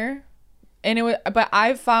year, but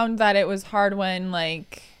I've found that it was hard when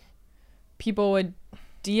like people would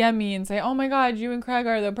DM me and say, oh my God, you and Craig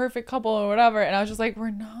are the perfect couple or whatever, and I was just like, we're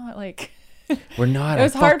not. Like, we're not. It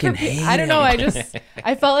was hard for I don't know.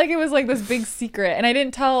 I felt like it was like this big secret, and I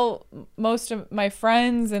didn't tell most of my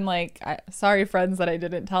friends. And like, sorry, friends, that I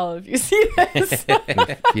didn't tell. If you see this,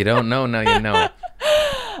 if you don't know, now you know.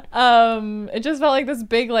 It just felt like this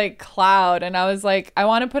big like cloud, and I was like, I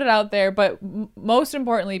want to put it out there, but most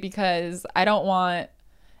importantly because I don't want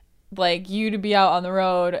like you to be out on the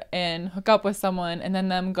road and hook up with someone, and then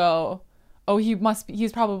them go, oh,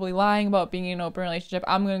 he's probably lying about being in an open relationship.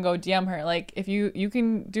 I'm going to go DM her. Like, if you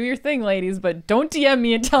can do your thing, ladies, but don't DM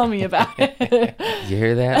me and tell me about it. You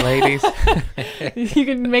hear that, ladies? You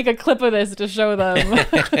can make a clip of this to show them.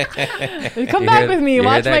 Come back with me.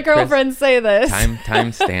 Watch my girlfriend say this.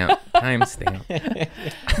 Timestamp.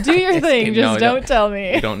 Do your thing. Just don't tell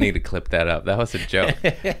me. You don't need to clip that up. That was a joke.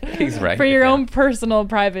 He's right. For your own personal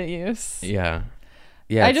private use. Yeah.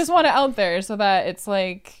 I just want it out there so that it's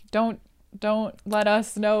like, don't let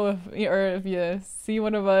us know if you see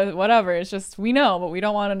one of us, whatever. It's just, we know, but we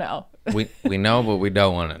don't want to know. we know, but we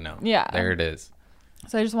don't want to know. Yeah. There it is.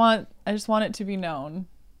 So I just want it to be known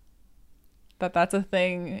that that's a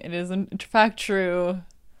thing. It is in fact true.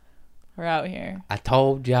 We're out here. I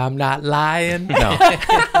told you I'm not lying. No.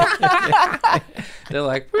 They're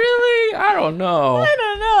like, really? I don't know.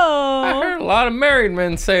 I heard a lot of married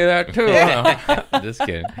men say that too. Just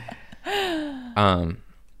kidding.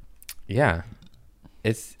 Yeah,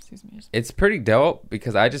 it's pretty dope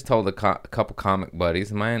because I just told a couple comic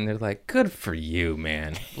buddies of mine, and they're like, good for you,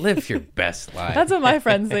 man. Live your best life. That's what my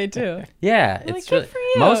friends say too. Yeah, they're it's like, good for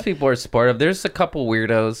you. Most people are supportive. There's a couple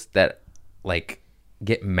weirdos that like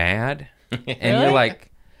get mad, and Really? you're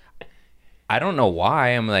like, I don't know why.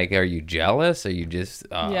 I'm like, are you jealous? Are you just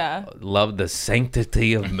love the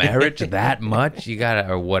sanctity of marriage that much? You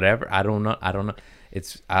gotta, or whatever. I don't know.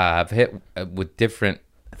 It's I've hit with different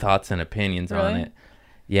thoughts and opinions on it.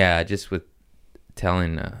 Yeah, just with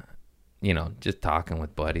telling, just talking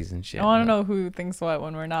with buddies and shit. I want to know who thinks what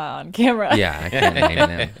when we're not on camera. Yeah, I can't name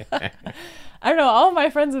them. I don't know. All of my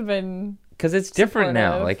friends have been because it's different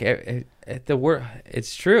now. supportive. Like the word,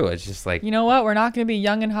 it's true. It's just like, you know what? We're not going to be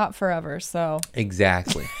young and hot forever. So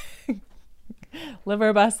exactly. Live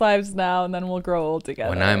our best lives now, and then we'll grow old together.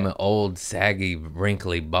 When I'm an old, saggy,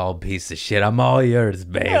 wrinkly, bald piece of shit, I'm all yours,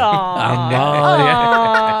 babe. Aww. I'm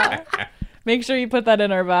all yours. Make sure you put that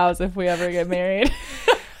in our vows if we ever get married.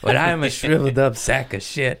 When I'm a shriveled up sack of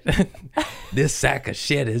shit, this sack of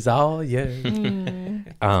shit is all yours.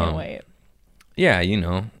 Can't wait. Yeah, you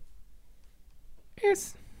know.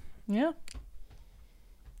 Yes. Yeah.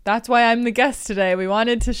 That's why I'm the guest today. We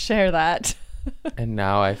wanted to share that. And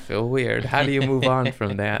now I feel weird. How do you move on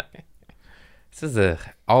from that? This is a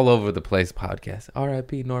all over the place podcast.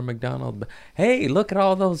 R.I.P. Norm Macdonald. Hey, look at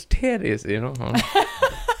all those titties, you know.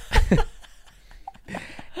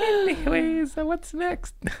 Anyways, what's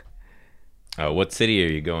next? What city are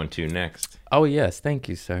you going to next? Oh, yes. Thank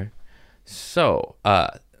you, sir. So,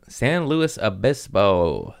 San Luis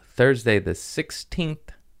Obispo, Thursday the 16th.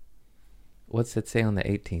 What's it say on the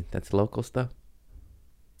 18th? That's local stuff?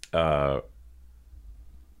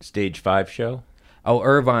 Stage 5 show? Oh,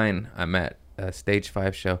 Irvine, I'm at Stage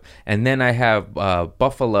 5 show. And then I have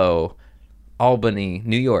Buffalo, Albany,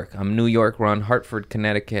 New York. I'm New York run, Hartford,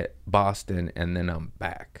 Connecticut, Boston, and then I'm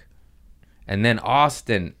back. And then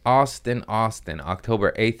Austin,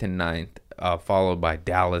 October 8th and 9th, followed by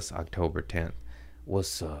Dallas, October 10th.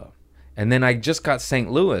 What's up? And then I just got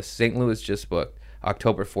St. Louis. St. Louis just booked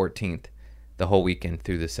October 14th, the whole weekend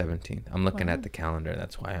through the 17th. I'm looking at the calendar.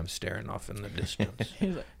 That's why I'm staring off in the distance.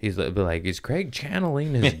 He's like, is Craig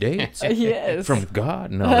channeling his dates? Yes. From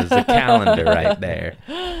God? No, there's a calendar right there.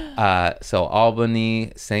 So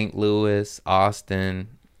Albany, St. Louis, Austin,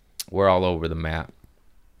 we're all over the map.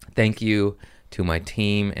 Thank you to my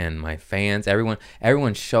team and my fans.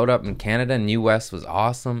 Everyone showed up in Canada, and US was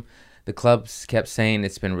awesome. The clubs kept saying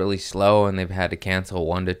it's been really slow, and they've had to cancel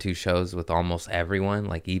 1 to 2 shows with almost everyone,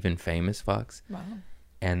 like even famous fucks. Wow.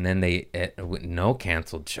 And then no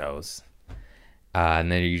canceled shows.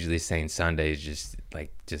 And they're usually saying Sundays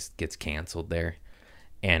just gets canceled there.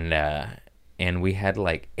 And we had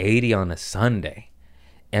like 80 on a Sunday.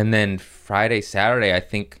 And then Friday, Saturday, I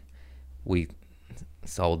think we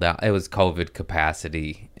sold out. It was COVID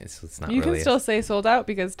capacity. It's not You really can still say sold out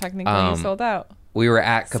because technically you sold out. We were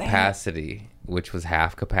at capacity, which was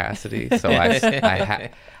half capacity. So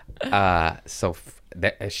that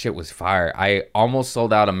shit was fire. I almost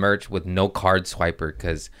sold out of merch with no card swiper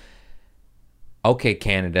because, okay,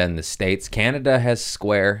 Canada and the States. Canada has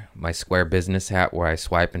Square, my Square business app where I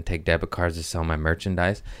swipe and take debit cards to sell my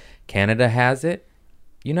merchandise. Canada has it.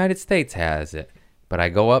 United States has it. But I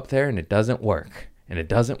go up there and it doesn't work.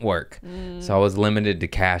 So I was limited to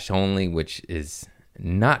cash only, which is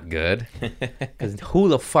not good because who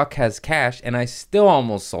the fuck has cash? And I still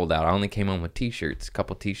almost sold out. I only came home with a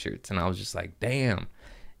couple t-shirts, and I was just like, damn.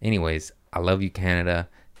 Anyways, I love you, Canada.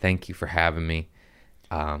 Thank you for having me.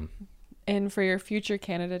 And for your future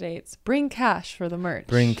Canada dates, bring cash for the merch.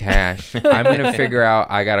 Bring cash. I'm gonna figure out.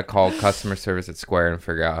 I gotta call customer service at Square and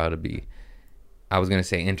figure out how to be. I was going to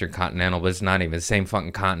say intercontinental, but it's not even the same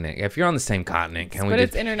fucking continent. If you're on the same continent, But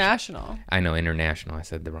it's international. I know, international. I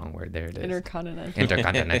said the wrong word. There it is.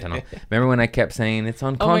 Intercontinental. Remember when I kept saying it's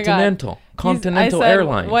on Oh my God. Continental? Continental I said,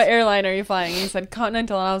 Airlines. What airline are you flying? And he said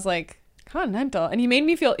Continental. And I was like, Continental? And he made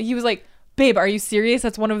me feel, he was like, babe, are you serious?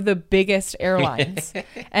 That's one of the biggest airlines.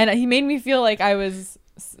 And he made me feel like I was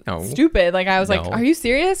stupid. Like I was like, are you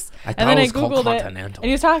serious? I thought and then it was I Googled called it. Continental. And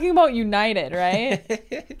he was talking about United,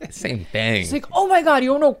 right? Same thing. He's like, oh my God, you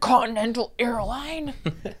don't know Continental Airline?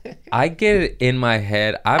 I get it in my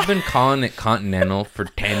head. I've been calling it Continental for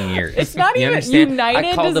 10 years. It's not You even, understand? United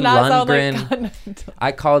I call does them not sound Lundgren. like Continental.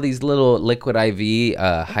 I call these little liquid IV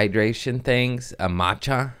hydration things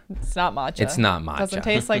matcha. It's not matcha. It's not matcha. Doesn't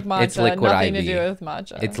taste like matcha. It's liquid Nothing IV. to do with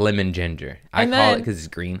matcha. It's lemon ginger. I And call it then- because it's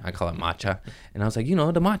green. I call it matcha. And I was like,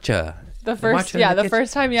 the matcha. The matcha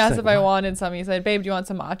first time he asked if I wanted some, he said, babe, do you want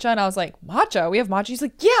some matcha? And I was like, matcha? We have matcha? He's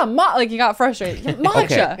like, yeah, like he got frustrated. Yeah,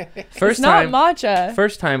 matcha. Okay. It's not matcha.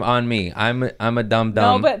 First time on me. I'm a dumb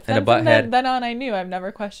No, but and a then from butthead. then on I knew. I've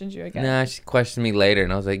never questioned you again. Nah, she questioned me later,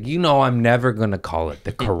 and I was like, I'm never gonna call it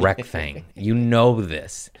the correct thing. You know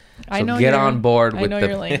this. So I know get your- on board I with know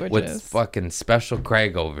your languages. with fucking Special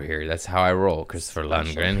Craig over here. That's how I roll. Christopher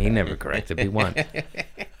Lundgren. He never corrected me once.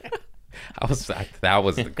 That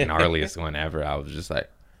was the gnarliest one ever. I was just like,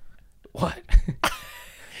 what?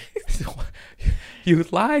 You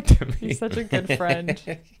lied to me. He's such a good friend.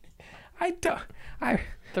 I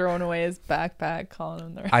Throwing away his backpack, calling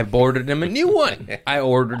him the I ordered him a new one. I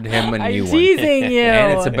ordered him a I'm new one. teasing you.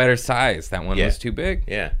 And it's a better size. That one Yeah. was too big.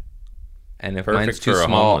 Yeah. And if Perfect mine's too for a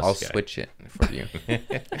small, I'll homeless guy. switch it for you.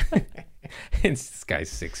 This guy's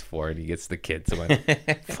 6'4" and he gets the kids. So I'm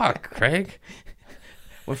like, fuck, Craig.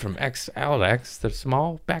 Went from XL to X, the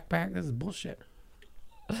small backpack. This is bullshit.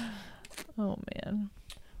 Oh, man.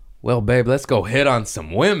 Well, babe, let's go hit on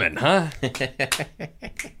some women, huh?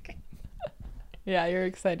 Yeah, you're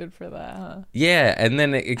excited for that, huh? Yeah, and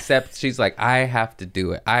then except she's like, I have to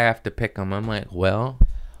do it. I have to pick them. I'm like, well,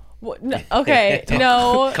 What? No, okay,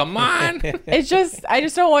 no. come on. It's just, I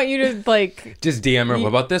just don't want you to, like, Just DM her. What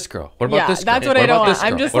about this girl? What about Yeah, this girl? that's what I about don't this want.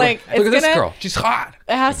 I'm girl? just What like, about- look at it's this gonna- girl. She's hot.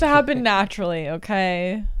 it has to happen naturally,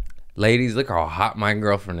 okay? Ladies, look how hot my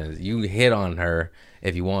girlfriend is. You hit on her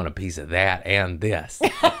if you want a piece of that and this.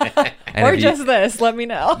 And Or if you- just this, let me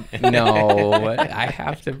know. No, I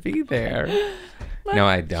have to be there. No,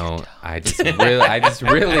 I don't. I just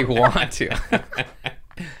really want to.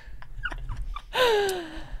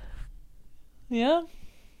 Yeah.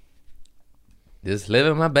 Just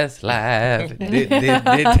living my best life.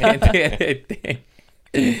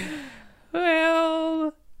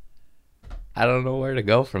 Well, I don't know where to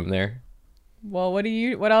go from there. Well,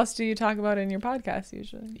 what else do you talk about in your podcast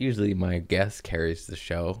usually? Usually my guest carries the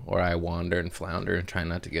show, or I wander and flounder and try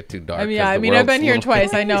not to get too dark. I mean, 'cause I've the been world's here a little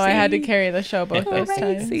twice. I know I had to crazy. carry the show both those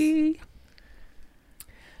times. Crazy.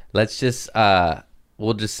 Let's just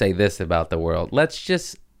we'll just say this about the world. Let's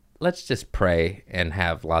just pray and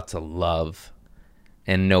have lots of love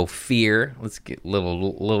and no fear. Let's get a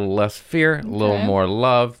little less fear, a little Okay. more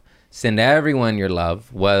love. Send everyone your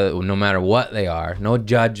love, no matter what they are. No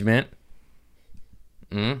judgment.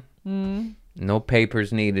 No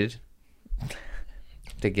papers needed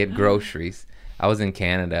to get groceries. I was in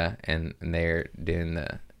Canada and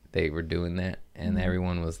they were doing that, and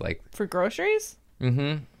everyone was like, For groceries?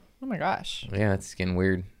 mm-hmm. Oh my gosh. Yeah, it's getting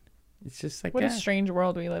weird. It's just like What that. a strange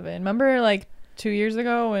world we live in. Remember like 2 years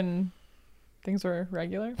ago when things were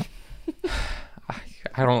regular?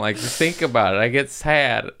 I don't like to think about it. I get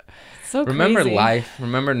sad. So Remember crazy. life.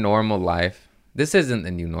 Remember normal life. This isn't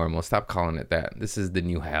the new normal. Stop calling it that. This is the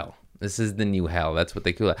new hell. This is the new hell. That's what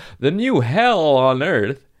they call it. The new hell on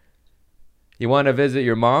earth. You want to visit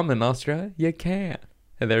your mom in Australia? You can.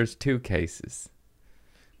 And there's 2 cases.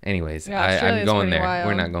 Anyways, Yeah, I'm Australia's going pretty there. wild.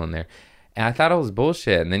 We're not going there. And I thought it was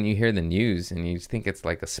bullshit. And then you hear the news and you think it's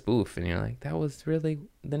like a spoof. And you're like, that was really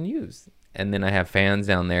the news. And then I have fans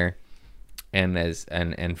down there and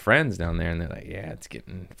friends down there. And they're like, yeah, it's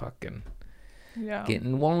getting fucking Yeah.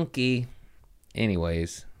 getting wonky.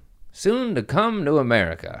 Anyways, soon to come to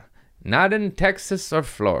America. Not in Texas or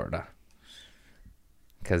Florida.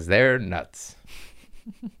 Because they're nuts.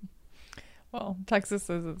 Well, Texas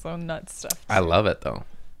is its own nuts stuff. I love it, though.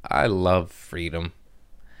 I love freedom.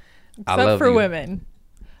 I Except love for you. women.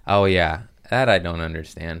 Oh, yeah. That I don't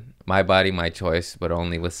understand. My body, my choice, but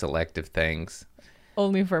only with selective things.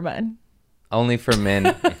 Only for men. Only for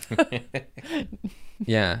men.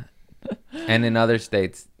 Yeah. And in other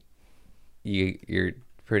states, you're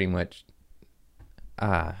pretty much...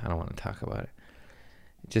 I don't want to talk about it.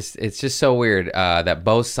 It's just so weird that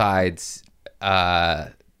both sides,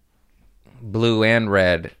 blue and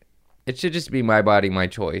red, it should just be my body, my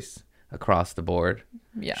choice across the board.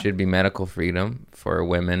 Yeah. Should be medical freedom for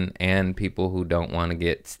women and people who don't want to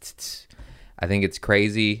get... I think it's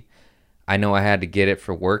crazy. I know I had to get it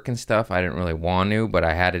for work and stuff. I didn't really want to, but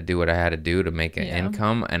I had to do what I had to do to make an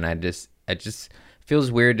income. And it just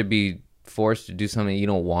feels weird to be forced to do something you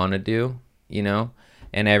don't want to do, you know?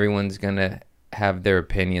 And everyone's going to have their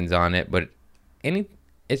opinions on it. But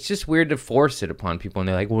it's just weird to force it upon people. And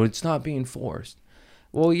they're like, well, it's not being forced.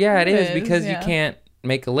 Well, yeah, it is because you can't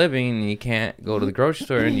make a living and you can't go to the grocery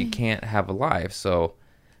store and you can't have a life. So,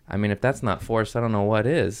 I mean, if that's not forced, I don't know what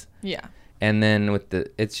is. Yeah. And then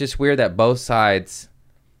it's just weird that both sides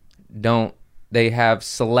they have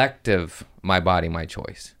selective my body, my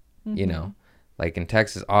choice, you know, like in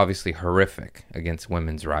Texas, obviously horrific against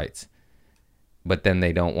women's rights, but then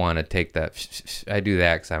they don't want to take that. I do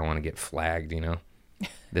that because I don't want to get flagged, you know,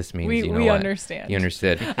 this means, We you know, what? understand. You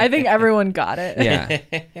understood. I think everyone got it. Yeah.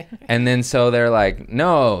 And then so they're like,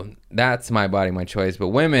 no, that's my body, my choice, but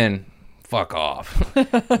women, fuck off.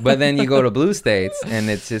 But then you go to blue states and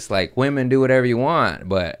it's just like women do whatever you want,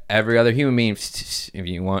 but every other human being, if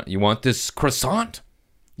you want this croissant,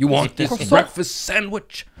 you want this breakfast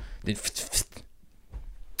sandwich,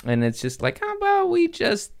 and it's just like, how about we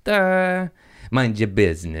just mind your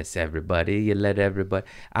business, everybody. You let everybody.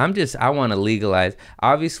 I want to legalize.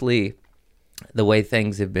 Obviously, the way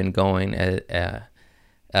things have been going,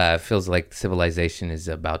 feels like civilization is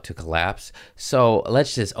about to collapse. So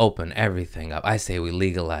let's just open everything up. I say we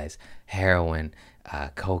legalize heroin,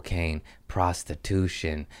 cocaine,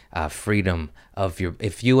 prostitution, freedom of your.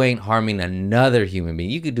 If you ain't harming another human being,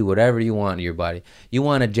 you could do whatever you want to your body. You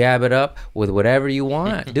want to jab it up with whatever you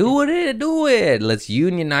want. Do it. Let's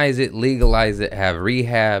unionize it, legalize it, have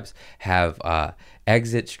rehabs, have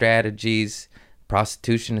exit strategies.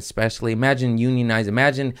 Prostitution especially. Imagine unionizing.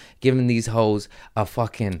 Imagine giving these hoes a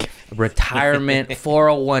fucking retirement,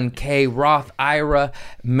 401k, Roth IRA,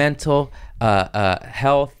 mental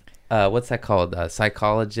health. What's that called?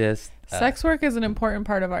 Psychologist. Sex work is an important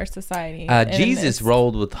part of our society. Jesus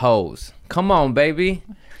rolled with hoes. Come on, baby.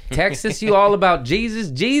 Texas, you all about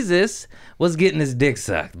Jesus. Jesus was getting his dick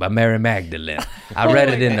sucked by Mary Magdalene. I read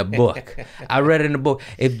it in the book.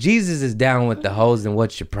 If Jesus is down with the hoes, then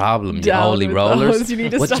what's your problem, you holy rollers? You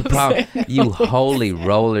need to what's stop your problem? saying You holy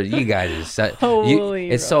rollers. You guys are such...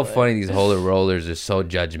 It's so funny. These holy rollers are so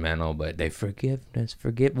judgmental, but they forgive.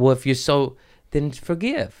 Well, if you're so... Then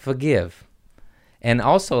forgive. And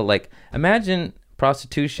also, like, imagine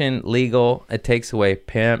prostitution legal. It takes away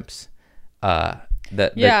pimps.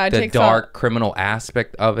 The dark criminal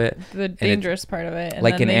aspect of it, the dangerous part of it, and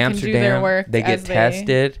like then in Amsterdam, they get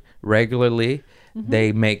tested regularly. Mm-hmm.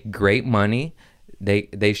 They make great money.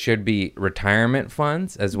 They should be retirement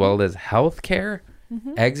funds as well as health care,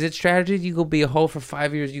 exit strategies. You go be a hoe for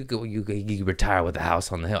 5 years. You retire with a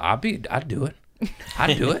house on the hill. I'd do it.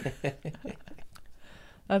 I'd do it.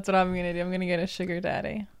 That's what I'm gonna do. I'm gonna get a sugar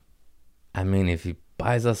daddy. I mean, if he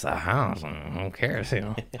buys us a house, who cares,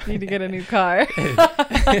 Need to get a new car.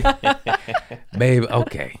 Babe,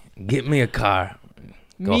 okay. Get me a car.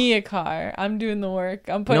 Go. Me a car. I'm doing the work.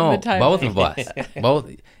 I'm putting the time both in. of us. Both.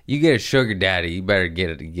 You get a sugar daddy, you better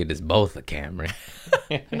get us both a Camry.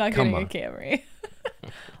 I'm not getting a Camry.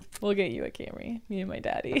 We'll get you a Camry. Me and my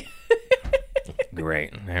daddy.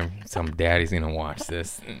 Great. Some daddy's gonna watch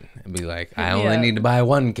this and be like, I only need to buy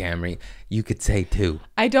one Camry. You could say two.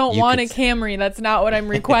 I don't want a Camry. That's not what I'm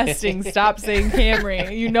requesting. Stop saying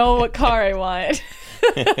Camry. You know what car I want.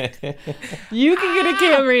 You can get a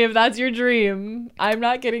Camry if that's your dream. I'm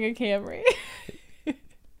not getting a Camry.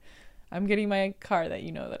 I'm getting my car that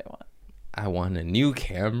you know that I want. I want a new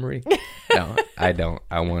Camry. No, I don't.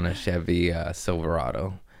 I want a Chevy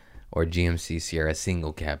Silverado. Or GMC Sierra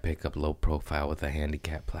single cab pickup, low profile with a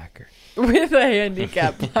handicap placard. With a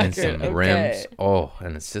handicap placard. And some rims. Oh,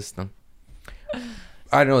 and a system.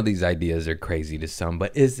 I know these ideas are crazy to some,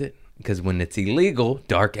 but is it? Because when it's illegal,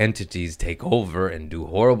 dark entities take over and do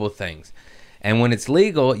horrible things. And when it's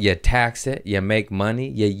legal, you tax it, you make money,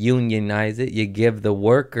 you unionize it, you give the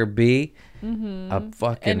worker bee a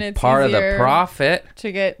fucking part of the profit.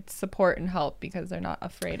 To get support and help because they're not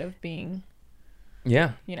afraid of being...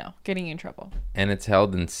 Yeah. Getting in trouble. And it's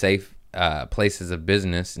held in safe places of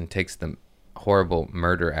business and takes the horrible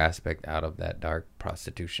murder aspect out of that dark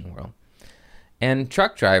prostitution world. And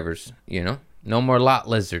truck drivers, no more lot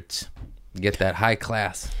lizards. Get that high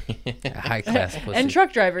class pussy. And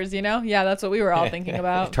truck drivers, Yeah, that's what we were all thinking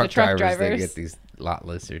about. truck drivers, they get these lot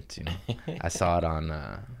lizards, I saw it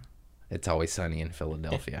on It's Always Sunny in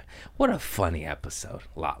Philadelphia. What a funny episode,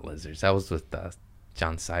 Lot Lizards. That was with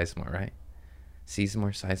John Sizemore, right?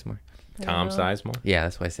 Sizemore? Tom Sizemore? Yeah,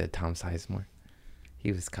 that's why I said Tom Sizemore.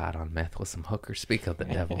 He was caught on meth with some hookers. Speak of the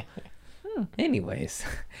devil. Anyways,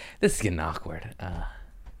 this is getting awkward.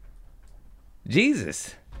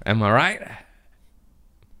 Jesus, am I right?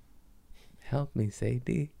 Help me,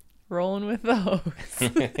 Sadie. Rolling with those.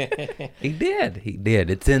 He did.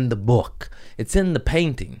 It's in the book. It's in the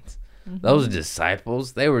paintings. Those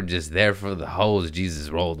disciples, they were just there for the hoes Jesus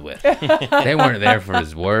rolled with. They weren't there for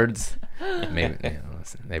his words. Maybe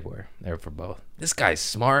listen, they were for both. This guy's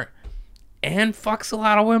smart and fucks a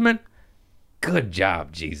lot of women. Good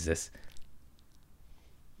job, Jesus.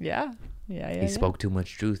 Yeah. He spoke too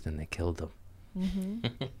much truth and they killed him.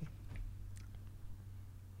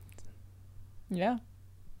 Yeah.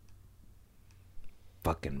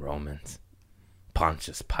 Fucking Romans.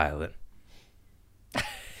 Pontius Pilate.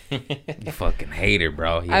 You fucking hater,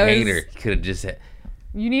 bro. You hater. Could have just said...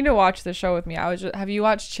 You need to watch the show with me. Have you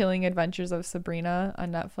watched Chilling Adventures of Sabrina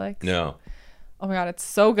on Netflix? No. Oh my God, it's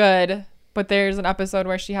so good. But there's an episode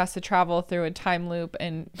where she has to travel through a time loop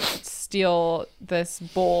and steal this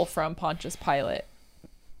bowl from Pontius Pilate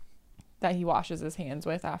that he washes his hands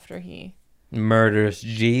with after he murders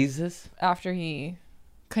Jesus. After he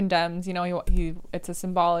condemns, he it's a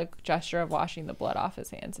symbolic gesture of washing the blood off his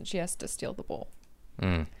hands, and she has to steal the bowl.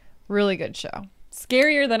 Really good show.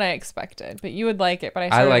 Scarier than I expected, but you would like it. But I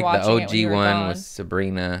started like watching the OG one with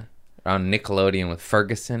Sabrina on Nickelodeon with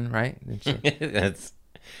Ferguson, right? That's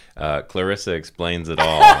Clarissa Explains It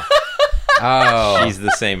All. Oh, she's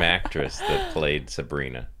the same actress that played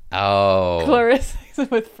Sabrina. Oh. Clarissa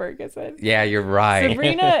with Ferguson. Yeah, you're right.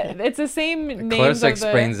 Sabrina, it's the same names Clarissa of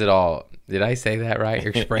explains it all. Did I say that right?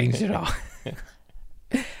 Explains it all.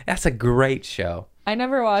 That's a great show. I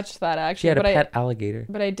never watched that actually. She had a pet alligator.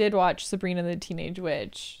 But I did watch Sabrina the Teenage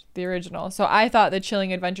Witch, the original. So I thought the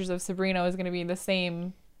Chilling Adventures of Sabrina was going to be the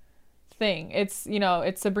same thing. It's,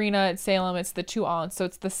 it's Sabrina, it's Salem, it's the two aunts. So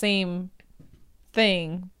it's the same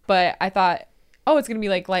thing. But I thought, it's going to be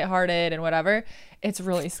like lighthearted and whatever. It's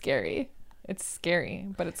really scary. It's scary,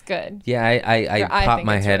 but it's good. Yeah, I popped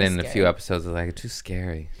my head really in a few episodes. I was like, too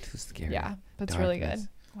scary. Yeah, that's really good.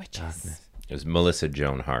 Witches. It was Melissa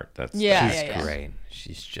Joan Hart. She's great.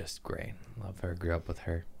 She's just great. Love her. Grew up with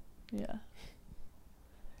her. Yeah.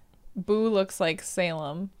 Boo looks like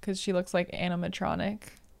Salem because she looks like animatronic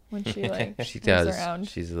when she she moves does. around.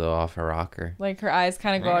 She's a little off her rocker. Like her eyes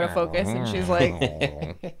kind of go out of focus, and she's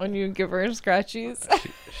like, when you give her scratchies.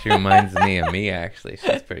 She reminds me of me, actually.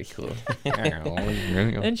 She's pretty cool.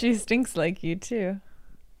 And she stinks like you too.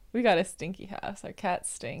 We got a stinky house. Our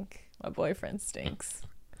cats stink. My boyfriend stinks.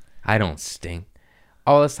 I don't stink.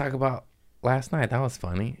 Oh, let's talk about last night. That was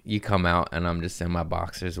funny. You come out and I'm just in my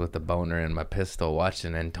boxers with a boner and my pistol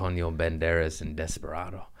watching Antonio Banderas in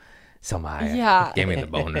Desperado. Somebody gave me the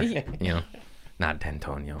boner. Not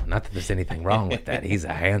Antonio. Not that there's anything wrong with that. He's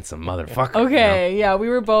a handsome motherfucker. Okay, yeah, we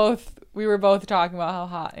were both talking about how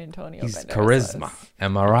hot Antonio He's Banderas charisma. was.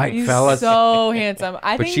 Am I right, He's fellas? so handsome.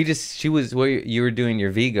 But she was where you were doing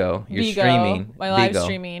your Vigo. Your Vigo, streaming. my live Vigo.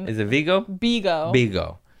 streaming. Is it Vigo?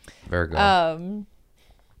 Bigo. Virgo.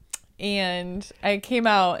 And I came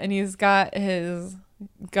out and he's got his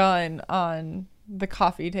gun on the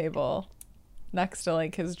coffee table next to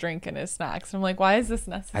like his drink and his snacks. And I'm like, why is this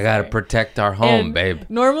necessary? I gotta protect our home, And babe.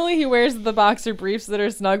 Normally he wears the boxer briefs that are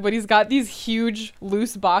snug, but he's got these huge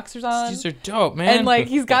loose boxers on. These are dope, man. And like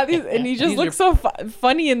he's got these, and he just looks so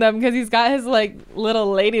funny in them because he's got his like little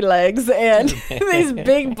lady legs and these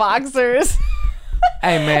big boxers.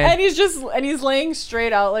 Hey, man. And he's laying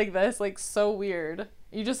straight out like this, like so weird.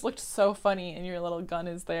 You just looked so funny, and your little gun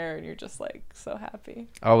is there, and you're just like so happy.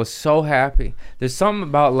 I was so happy. There's something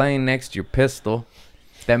about laying next to your pistol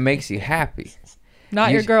that makes you happy.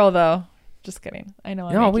 Not your girl though. Just kidding. I know.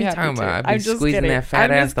 No, what are you talking about? I've been squeezing that fat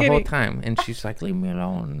ass the whole time, and she's like, "Leave me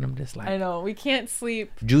alone." And I'm just like, I know. We can't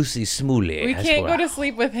sleep. Juicy Smoothie. We can't go to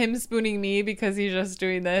sleep with him spooning me because he's just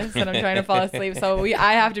doing this, and I'm trying to fall asleep. So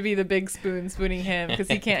I have to be the big spoon spooning him because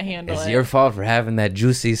he can't handle it. It's your fault for having that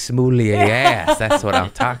juicy Smoothie ass. That's what I'm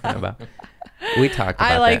talking about. We talked about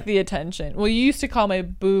that. I like the attention. Well, you used to call my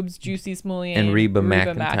boobs Juicy Smoothie and Reba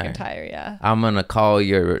McEntire. Yeah. I'm gonna call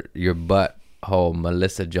your butt hole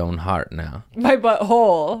Melissa Joan Hart now. My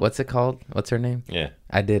butthole. What's it called? What's her name? Yeah.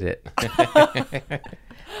 I did it.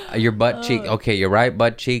 Your butt cheek. Okay, your right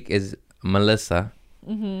butt cheek is Melissa.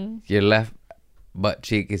 Mm-hmm. Your left butt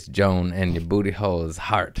cheek is Joan, and your booty hole is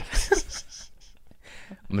Hart.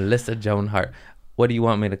 Melissa Joan Hart. What do you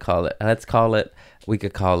want me to call it? We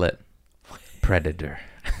could call it Predator.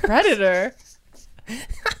 Predator?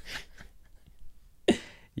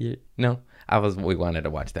 No. We wanted to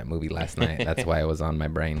watch that movie last night. That's why it was on my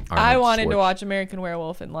brain. I wanted to watch American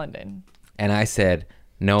Werewolf in London. And I said,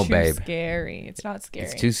 no, babe. Too scary. It's not scary.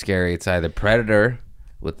 It's too scary. It's either Predator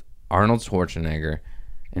with Arnold Schwarzenegger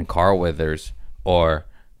and Carl Weathers or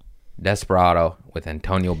Desperado with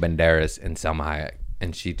Antonio Banderas and Selma Hayek.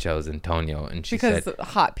 And she chose Antonio. And she said,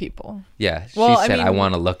 hot people. Yeah. She said, I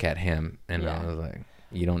want to look at him. And I was like,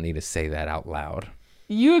 you don't need to say that out loud.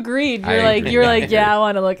 You agreed. You're like, yeah, I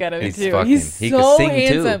want to look at him too. He's so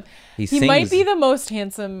handsome. He might be the most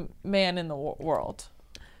handsome man in the world.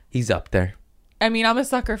 He's up there. I mean, I'm a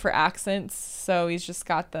sucker for accents, so he's just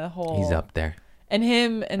got the whole. He's up there. And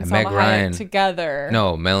him and Salma Hayek together.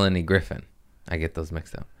 No, Melanie Griffin. I get those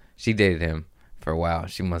mixed up. She dated him for a while.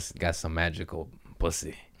 She must have got some magical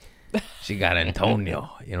pussy. She got Antonio.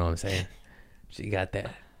 You know what I'm saying? She got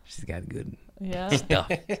that. She's got good. Yeah.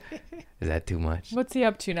 Stuff. Is that too much? What's he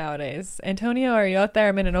up to nowadays? Antonio, are you out there?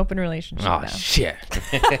 I'm in an open relationship now. Shit.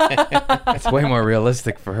 It's way more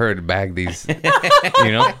realistic for her to bag these,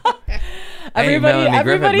 you know?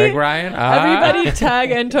 Everybody Ryan.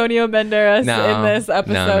 tag Antonio Banderas in this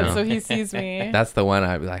episode so he sees me. That's the one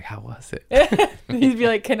I'd be like, how was it? He'd be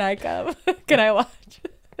like, can I come? Can I watch?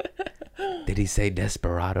 Did he say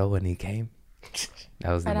Desperado when he came?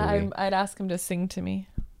 That was the movie. I'd ask him to sing to me.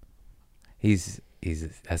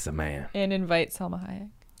 That's a man. And invite Salma Hayek.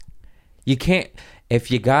 You can't, if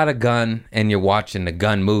you got a gun and you're watching the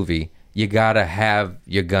gun movie, you gotta have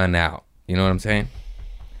your gun out. You know what I'm saying?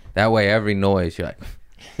 That way every noise you're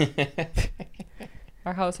like.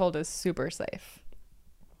 Our household is super safe.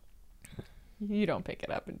 You don't pick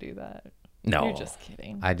it up and do that. No. You're just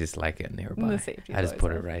kidding. I just like it nearby. The safety I just boys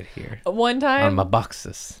put it have. right here. One time On my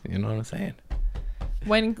boxes. You know what I'm saying?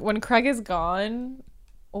 when Craig is gone,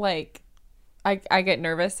 like I get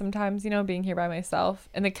nervous sometimes, being here by myself.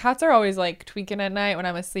 And the cats are always like tweaking at night when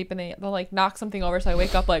I'm asleep, and they'll like knock something over, so I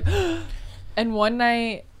wake up like and one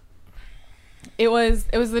night it was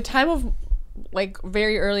the time of like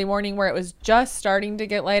very early morning where it was just starting to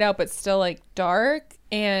get light out but still like dark,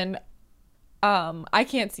 and I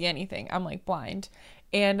can't see anything. I'm like blind.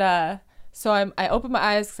 And so I open my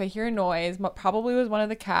eyes because I hear a noise. Probably was one of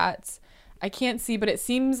the cats. I can't see, but it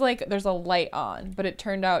seems like there's a light on, but it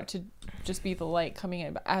turned out to just be the light coming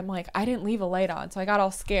in. But I'm like, I didn't leave a light on, so I got all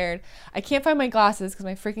scared. I can't find my glasses because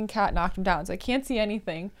my freaking cat knocked them down, so I can't see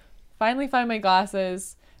anything. Finally find my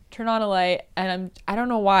glasses, turn on a light, and I don't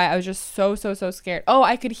know why, I was just so scared. Oh,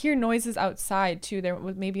 I could hear noises outside too. There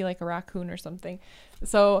was maybe like a raccoon or something.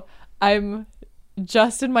 So I'm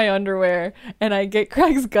just in my underwear, and I get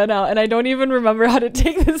Craig's gun out, and I don't even remember how to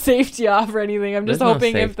take the safety off or anything. I'm just There's no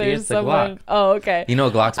hoping if safety, there's it's a someone. Glock. Oh, okay. You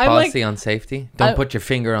know Glock's I'm policy like- on safety? Don't put your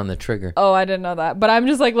finger on the trigger. Oh, I didn't know that. But I'm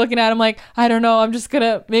just like looking at him like, I don't know. I'm just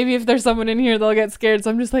gonna, maybe if there's someone in here, they'll get scared.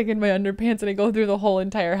 So I'm just like in my underpants, and I go through the whole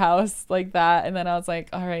entire house like that. And then I was like,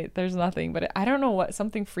 all right, there's nothing. But I don't know what,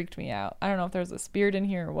 something freaked me out. I don't know if there's a spirit in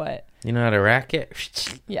here or what. You know how to rack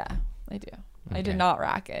it? Yeah, I do. I Okay. did not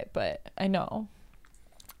rack it, but I know.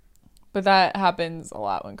 But that happens a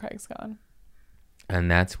lot when Craig's gone.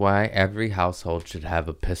 And that's why every household should have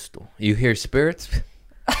a pistol. You hear spirits?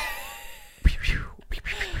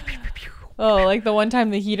 Oh, like the one time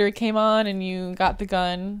the heater came on and you got the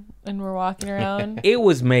gun and were walking around. It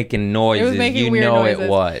was making noises. It was making you weird know noises. it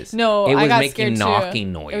was. No, it was I got making scared knocking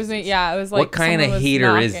too. noises. It was, it was like what kind someone of was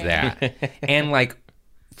heater is knocking. that? And like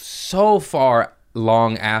so far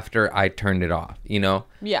long after I turned it off,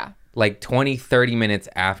 Yeah. like 20, 30 minutes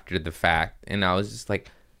after the fact. And I was just like,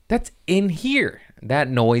 that's in here. That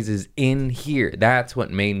noise is in here. That's what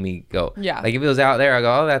made me go. Yeah. Like if it was out there, I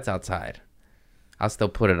go, oh, that's outside. I'll still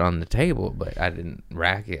put it on the table, but I didn't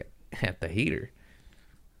rack it at the heater.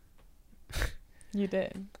 You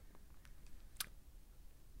did.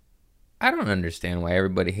 I don't understand why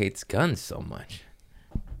everybody hates guns so much.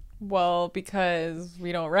 Well, because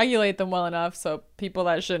we don't regulate them well enough, so people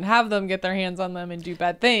that shouldn't have them get their hands on them and do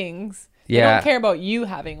bad things. They Yeah. don't care about you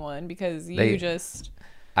having one because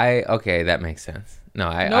Okay, that makes sense.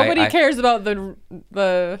 No, nobody I cares about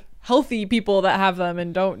the healthy people that have them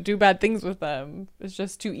and don't do bad things with them. It's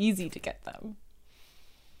just too easy to get them.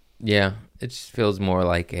 Yeah, it just feels more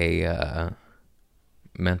like a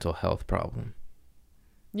mental health problem.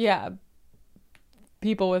 Yeah.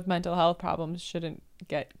 People with mental health problems shouldn't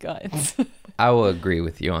get guns. I will agree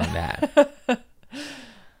with you on that.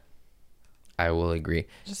 I will agree. It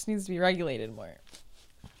just needs to be regulated more.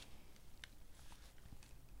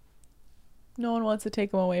 No one wants to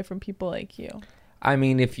take them away from people like you. I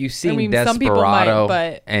mean, if you've seen some people might, Desperado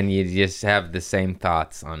but and you just have the same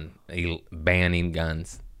thoughts on banning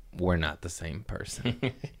guns, we're not the same person.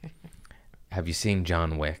 Have you seen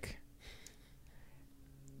John Wick?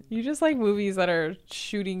 you just like movies that are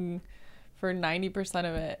shooting for 90%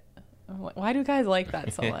 of it. I'm like, why do guys like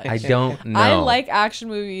that so much? I don't know. I like action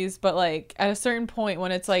movies, but like at a certain point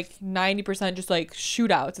when it's like 90% just like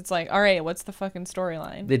shootouts, it's like, all right, what's the fucking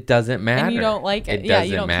storyline? It doesn't matter. And you don't like it. It Yeah,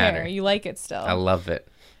 you doesn't don't matter. care. You like it still. I love it.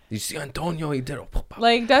 You see Antonio, he did a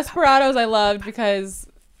Like Desperados I loved because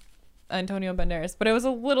Antonio Banderas, but it was a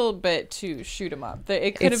little bit too shoot 'em up.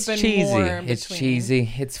 It could have been cheesy. more in It's between.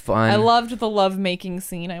 cheesy. It's fun. I loved the love making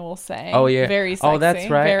scene, I will say. Oh yeah. Very sexy. Oh, that's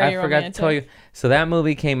right. Very I forgot romantic. to tell you. So that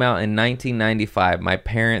movie came out in 1995. My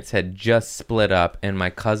parents had just split up, and my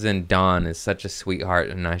cousin Dawn is such a sweetheart,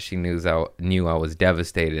 and she knew I was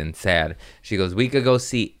devastated and sad. She goes, "We could go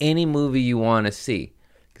see any movie you want to see,"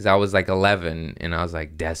 because I was like 11, and I was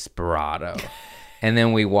like Desperado. And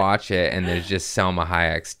then we watch it, and there's just Selma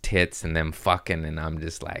Hayek's tits and them fucking, and I'm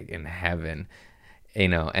just like in heaven,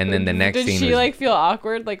 And then the next Did scene she was, like feel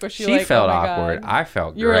awkward? Like was she like, felt oh my awkward. God. I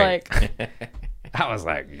felt You were great. like, I was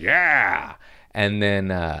like, yeah. And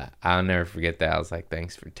then I'll never forget that. I was like,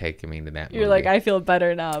 thanks for taking me to that movie. you're like, I feel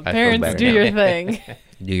better now. feel Parents, better do now. your thing.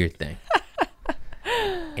 Do your thing.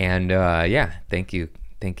 And thank you,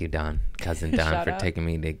 Don, cousin Don, Shout for out. taking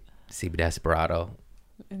me to see Desperado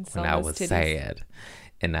And when I Selma's was titties. sad.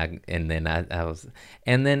 And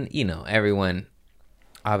then everyone,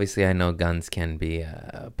 obviously I know guns can be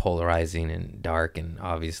polarizing and dark, and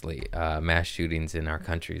obviously mass shootings in our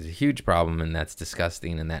country is a huge problem, and that's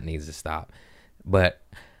disgusting, and that needs to stop. But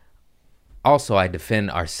also I defend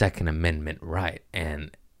our Second Amendment right.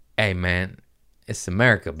 And hey man, It's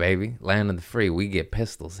America, baby. Land of the free. We get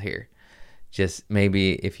pistols here. Just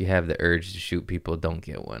maybe if you have the urge to shoot people, don't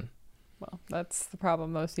get one. Well, that's the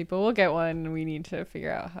problem. Most people will get one, and we need to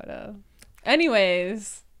figure out how to.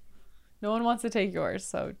 Anyways, no one wants to take yours,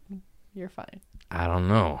 so you're fine. I don't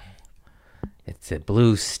know. It's a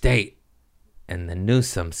blue state, and the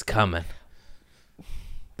Newsom's coming.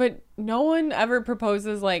 But no one ever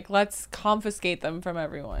proposes, like, let's confiscate them from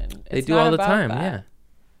everyone. They do all the time, yeah.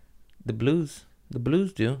 The blues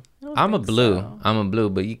do. I'm a blue. So. I'm a blue,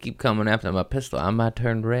 but you keep coming after my pistol. I might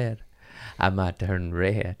turn red.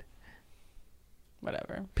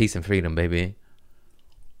 Whatever. Peace and freedom, baby.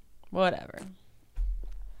 Whatever.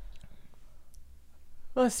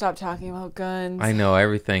 Let's stop talking about guns. I know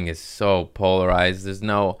everything is so polarized. It's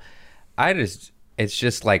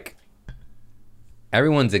just like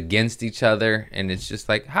everyone's against each other, and it's just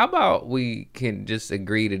like, how about we can just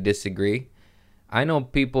agree to disagree? I know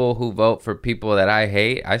people who vote for people that I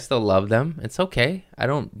hate. I still love them. It's okay. I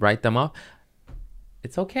don't write them off.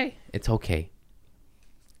 It's okay. It's okay.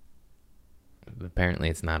 But apparently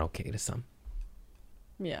it's not okay to some.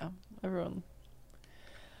 Yeah, everyone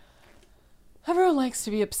likes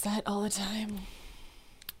to be upset all the time.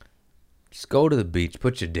 Just go to the beach,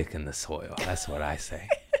 put your dick in the soil. That's what I say.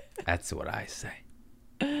 That's what I say.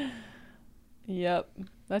 Yep.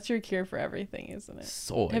 That's your cure for everything, isn't it?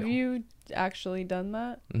 Soil. Have you actually done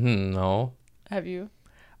that? No. Have you?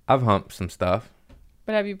 I've humped some stuff.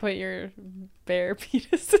 But have you put your bare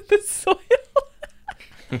penis in the soil?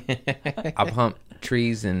 I've humped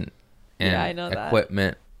trees and Yeah, I know that.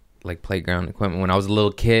 equipment, like playground equipment. When I was a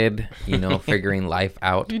little kid, figuring life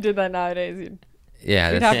out. If you did that nowadays, you'd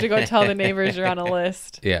Yeah. have to go tell the neighbors you're on a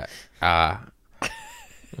list. Yeah.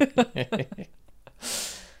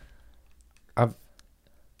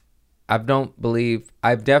 I've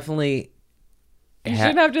definitely You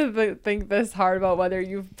shouldn't have to think this hard about whether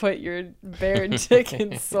you've put your bare dick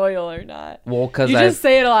in soil or not. Well, because you just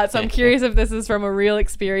say it a lot, so I'm curious if this is from a real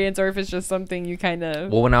experience or if it's just something you kind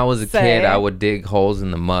of. Well, when I was a kid, I would dig holes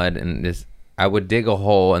in the mud and I would dig a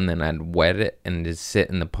hole and then I'd wet it and just sit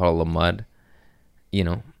in the puddle of mud.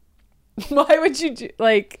 Why would you do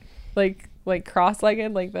like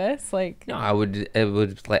cross-legged like this? Like no, I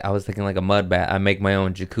was thinking like a mud bath. I make my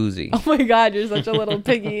own jacuzzi. Oh my god, you're such a little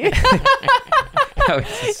piggy. I was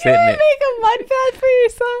just you sitting would make a mud bath for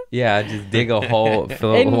yourself? Yeah, I just dig a hole,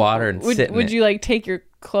 fill it with water, and sit in it. Would you like take your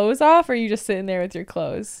clothes off, or are you just sitting there with your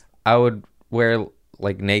clothes? I would wear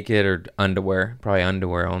like naked or underwear, probably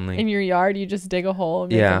underwear only. In your yard, you just dig a hole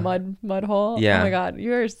and make a mud hole? Yeah. Oh my god,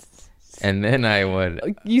 you're... And then I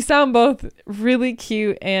would... You sound both really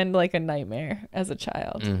cute and like a nightmare as a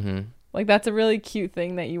child. Mm-hmm. Like, that's a really cute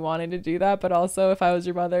thing that you wanted to do that. But also, if I was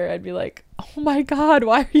your mother, I'd be like, oh my God,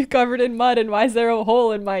 why are you covered in mud? And why is there a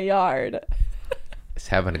hole in my yard? Just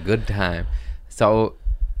having a good time. So,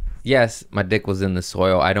 yes, my dick was in the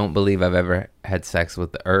soil. I don't believe I've ever had sex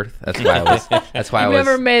with the earth. That's why You've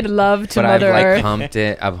never made love to Mother I've Earth. Humped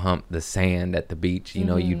it. I've humped the sand at the beach.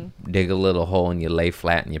 You dig a little hole and you lay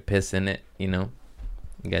flat and you piss in it, You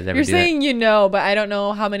guys ever You're do saying that? but I don't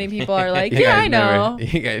know how many people are like, yeah, I know.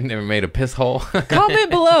 You guys never made a piss hole?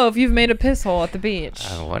 Comment below if you've made a piss hole at the beach.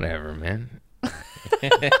 Whatever, man.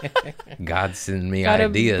 God send me Gotta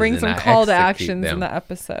ideas. bring and some I call to execute actions them. in the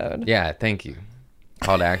episode. Yeah, thank you.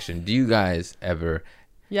 Call to action. Do you guys ever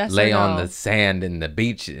lay on the sand in the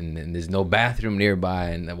beach and there's no bathroom nearby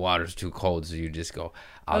and the water's too cold, so you just go,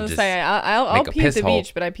 I'll pee make at the a hole.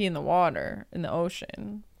 beach, but I pee in the water, in the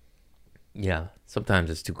ocean. Yeah, sometimes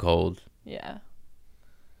it's too cold. Yeah.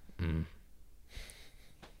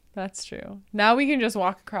 That's true. Now we can just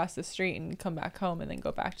walk across the street and come back home and then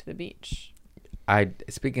go back to the beach.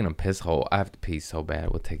 Speaking of piss hole, I have to pee so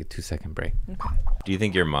bad. We'll take a 2-second break. Okay. Do you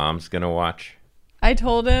think your mom's gonna watch? I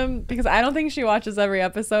told him, because I don't think she watches every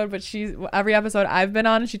episode, but every episode I've been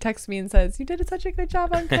on, she texts me and says, you did such a good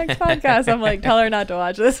job on Craig's podcast. I'm like, tell her not to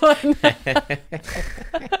watch this one.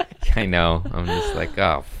 I know. I'm just like,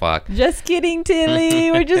 oh, fuck. Just kidding,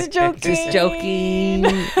 Tilly. We're just joking. Just joking.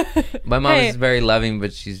 My mom is very loving,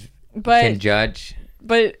 but can judge.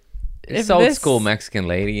 But it's old school Mexican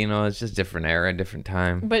lady, it's just different era, different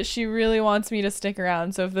time. But she really wants me to stick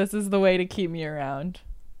around, so if this is the way to keep me around.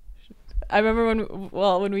 I remember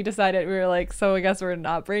when we decided, we were like, so I guess we're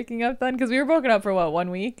not breaking up then? Because we were broken up for 1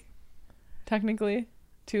 week? Technically?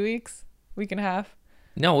 2 weeks? Week and a half?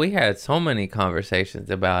 No, we had so many conversations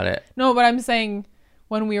about it. No, but I'm saying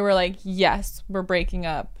when we were like, yes, we're breaking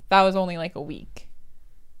up, that was only like a week.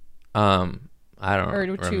 I don't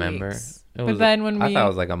or 2 remember. Weeks. But then when I thought it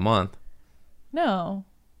was like a month. No.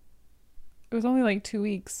 It was only like 2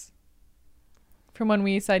 weeks. From when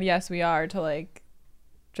we said yes we are to like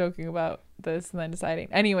joking about this and then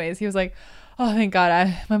deciding. Anyways, he was like, "Oh, thank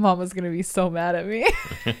God, my mom was gonna be so mad at me."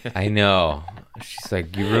 I know. She's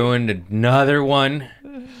like, "You ruined another one,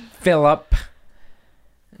 Philip."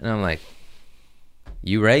 And I'm like,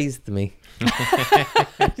 "You raised me.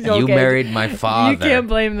 You married my father. You can't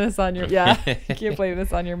blame this on your you can't blame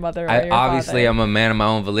this on your mother or your obviously father. I'm a man of my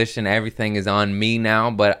own volition. Everything is on me now,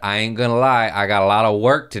 but I ain't gonna lie, I got a lot of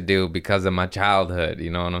work to do because of my childhood. You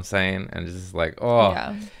know what I'm saying? And it's just like,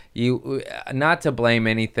 you, not to blame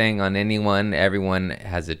anything on anyone. Everyone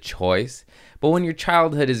has a choice. But when your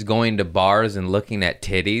childhood is going to bars and looking at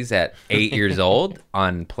titties at 8 years old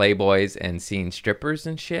on Playboys and seeing strippers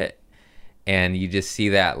and shit, and you just see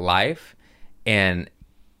that life, and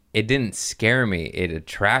it didn't scare me, it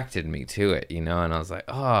attracted me to it, you know. And I was like,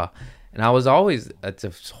 oh. And I was always, it's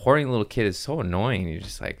a horny little kid is so annoying. You're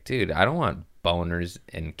just like, dude, I don't want boners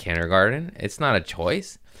in kindergarten. It's not a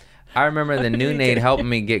choice. I remember the new Nate helping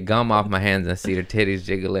me get gum off my hands and see her titties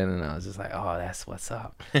jiggling, and I was just like, oh, that's what's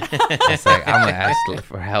up. It's like, I'm gonna ask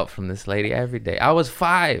for help from this lady every day. I was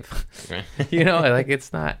 5. You know, like,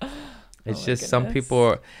 it's not, it's just some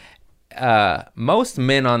people most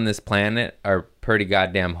men on this planet are pretty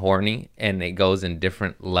goddamn horny, and it goes in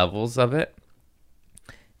different levels of it.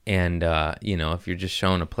 And you know, if you're just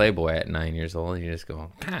showing a Playboy at 9 years old, you just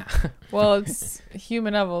go, well, it's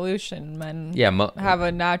human evolution. Men have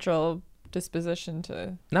a natural disposition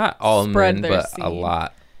to not all men, but seed. a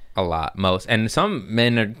lot, most, and some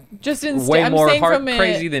men are just way more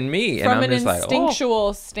crazy than me. From and I'm an just instinctual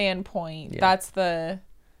like, standpoint, Yeah. that's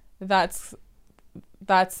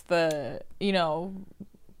the you know,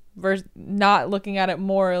 not looking at it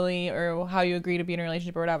morally or how you agree to be in a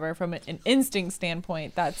relationship or whatever. From an instinct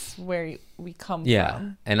standpoint, that's where we come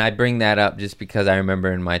from. And I bring that up just because I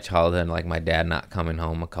remember in my childhood, like, my dad not coming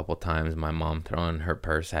home a couple times, my mom throwing her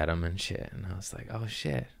purse at him and shit, and I was like, oh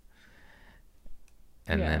shit.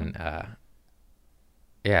 And then I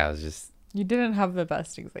was just, you didn't have the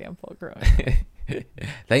best example growing up.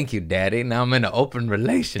 Thank you, Daddy. Now I'm in an open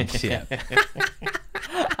relationship.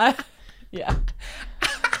 Yeah.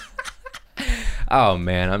 Oh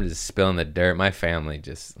man, I'm just spilling the dirt. My family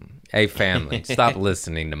just, hey family, stop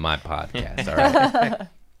listening to my podcast. All right.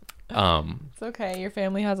 It's okay. Your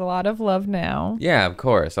family has a lot of love now. Yeah, of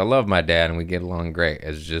course. I love my dad and we get along great.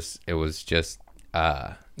 It was just,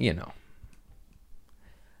 you know.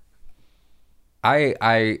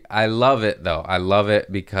 I love it though. I love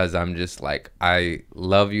it because I'm just like, I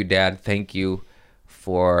love you, Dad. Thank you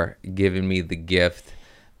for giving me the gift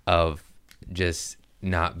of just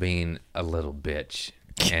not being a little bitch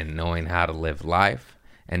and knowing how to live life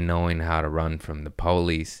and knowing how to run from the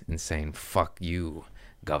police and saying, fuck you,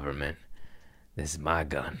 government. This is my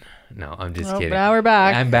gun. No, I'm just kidding. Now we're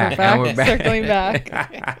back. I'm back. Now we're back. Circling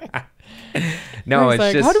back. No, it's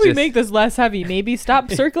like, just, how do we make this less heavy? Maybe stop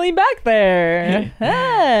circling back there.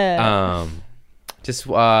 Just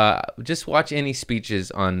watch any speeches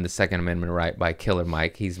on the Second Amendment right by Killer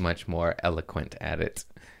Mike. He's much more eloquent at it,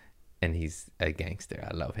 and he's a gangster.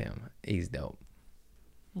 I love him. He's dope.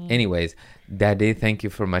 Anyways, Daddy, thank you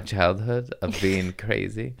for my childhood of being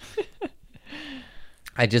crazy.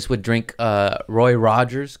 I just would drink Roy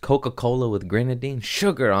Rogers Coca-Cola with grenadine,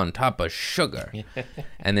 sugar on top of sugar,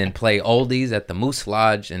 and then play oldies at the Moose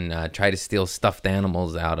Lodge and try to steal stuffed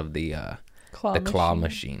animals out of the claw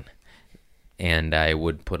machine. And I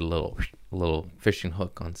would put a little fishing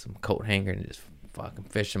hook on some coat hanger and just fucking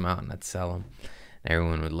fish them out, and I'd sell them. And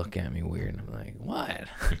everyone would look at me weird, and I'm like, what?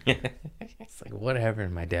 It's like, whatever.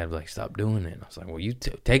 And my dad would like, stop doing it. And I was like, well, you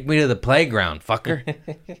take me to the playground, fucker.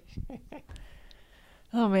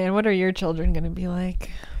 Oh man, what are your children gonna be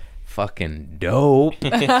like? Fucking dope.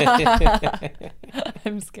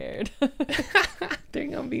 I'm scared. They're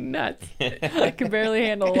gonna be nuts. I can barely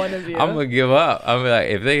handle one of you. I'm gonna give up. I'm like,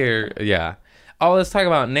 if they hear, yeah. Oh, let's talk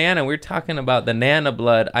about Nana. We're talking about the Nana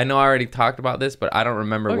blood. I know I already talked about this, but I don't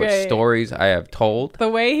remember what stories I have told. The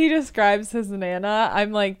way he describes his Nana,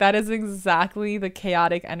 I'm like, that is exactly the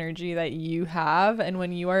chaotic energy that you have. And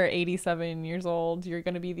when you are 87 years old, you're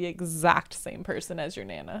going to be the exact same person as your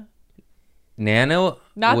Nana. Nana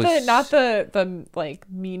not the like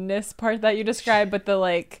meanness part that you described, but the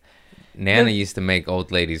like Nana used to make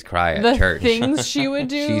old ladies cry at church. The things she would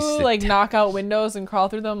do, like knock out windows and crawl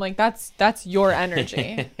through them, like that's your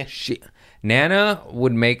energy. Nana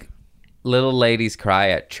would make little ladies cry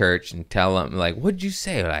at church and tell them, like, what'd you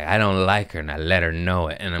say? Like, I don't like her, and I let her know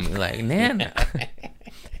it. And I'm like, Nana.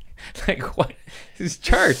 Like, what? This is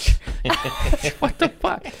church. What the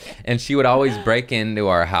fuck? And she would always break into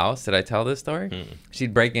our house. Did I tell this story?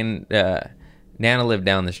 She'd break in. Nana lived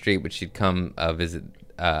down the street, but she'd come visit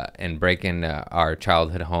and break into our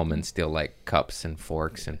childhood home and steal like cups and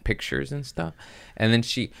forks and pictures and stuff. And then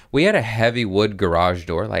we had a heavy wood garage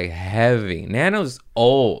door, like heavy. Nana's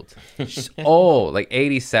old. She's old, like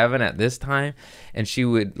 87 at this time. And she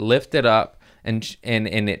would lift it up and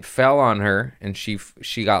it fell on her and she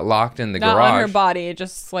got locked in the Not garage. on her body, it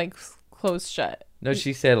just like closed shut. No,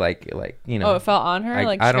 she said like you know. Oh, it fell on her?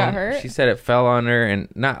 Like she got hurt? She said it fell on her and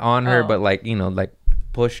not on her, but like, you know, like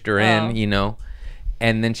pushed her in, you know.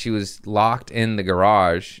 And then she was locked in the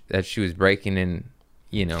garage that she was breaking in,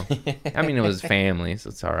 you know. I mean, it was family, so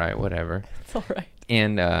it's all right, whatever. It's all right.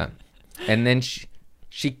 And then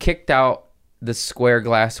she kicked out the square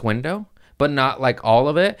glass window, but not like all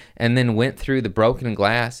of it, and then went through the broken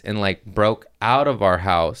glass and like broke out of our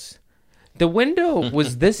house. The window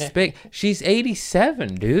was this big. She's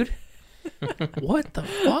 87, dude. What the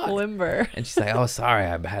fuck? Limber. And she's like, "Oh, sorry,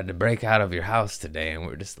 I had to break out of your house today." And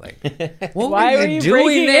we're just like, "What Why were were you you doing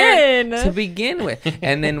breaking there in?" to begin with?"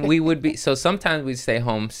 And then we would be so sometimes we'd stay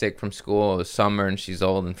homesick from school. It was summer and she's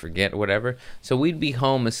old and forget or whatever. So we'd be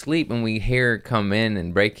home asleep and we hear her come in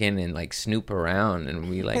and break in and like snoop around and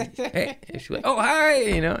we like, "Hey," and she's like, "Oh, hi,"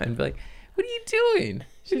 you know, and be like, "What are you doing?"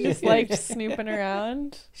 She just liked snooping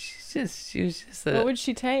around. She was just What would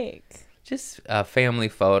she take? just family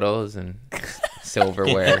photos and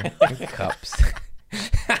silverware and cups.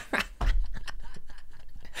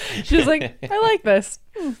 She was like, I like this.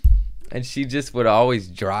 And she just would always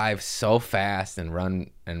drive so fast and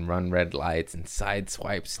run red lights and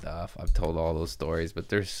sideswipe stuff. I've told all those stories, but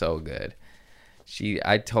they're so good.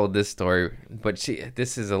 I told this story, but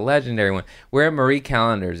this is a legendary one. We're at Marie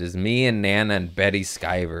Callender's. It's me and Nana and Betty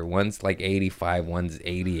Skyver. One's like 85, one's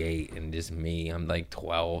 88, and just me. I'm like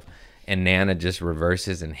 12. And Nana just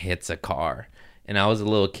reverses and hits a car. And I was a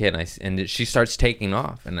little kid, and she starts taking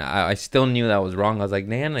off. And I still knew that was wrong. I was like,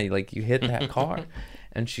 "Nana, like you hit that car."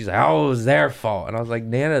 And she's like, "Oh, it was their fault." And I was like,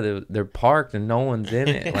 "Nana, they're parked and no one's in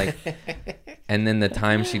it." Like, and then the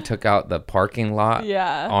time she took out the parking lot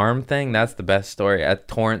arm thing, that's the best story. At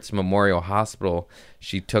Torrance Memorial Hospital,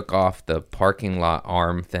 she took off the parking lot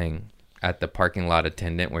arm thing at the parking lot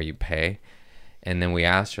attendant where you pay. And then we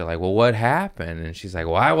asked her, like, "Well, what happened?" And she's like,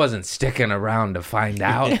 "Well, I wasn't sticking around to find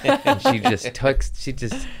out." And she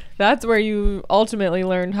just... That's where you ultimately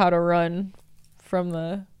learned how to run from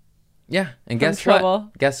the... Yeah, and From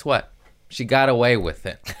trouble. Guess what? She got away with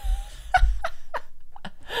it.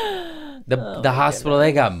 The hospital,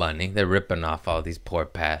 they got money. They're ripping off all these poor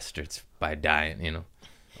bastards by dying, you know.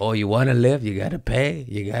 "Oh, you want to live? You got to pay.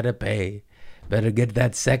 You got to pay. Better get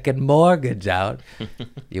that second mortgage out.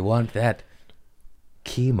 You want that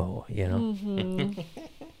chemo, you know." Mm-hmm.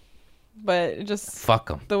 But just fuck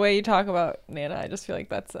them. The way you talk about Nana, I just feel like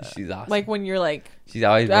that's she's awesome. Like when you're like, she's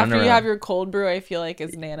always after you around. have your cold brew, I feel like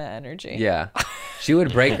is Nana energy. Yeah, she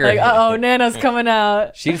would break her like, "Uh-oh, Nana's coming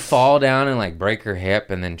out." She'd fall down and like break her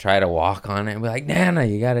hip and then try to walk on it and be like, "Nana,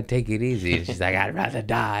 you got to take it easy." And she's like, "I'd rather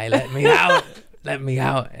die. Let me out. Let me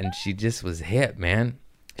out." And she just was hip, man.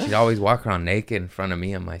 She'd always walk around naked in front of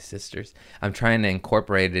me and my sisters. I'm trying to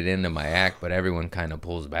incorporate it into my act, but everyone kind of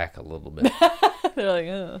pulls back a little bit. They're like,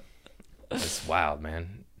 "Ugh." It's wild,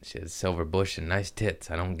 man. She has silver bush and nice tits.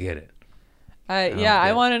 I don't get it.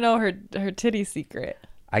 I want to know her titty secret.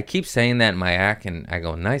 I keep saying that in my act, and I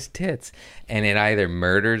go, "Nice tits," and it either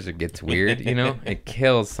murders or gets weird. You know, it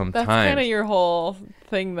kills sometimes. That's kind of your whole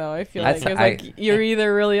thing, though. I feel like it's like you're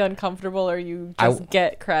either really uncomfortable or you just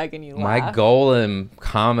get Craig and you laugh. My goal in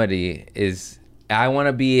comedy is I want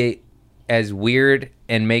to be as weird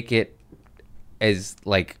and make it as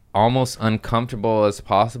like almost uncomfortable as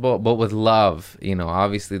possible, but with love. You know,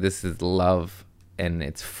 obviously this is love and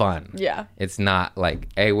it's fun. Yeah. It's not like,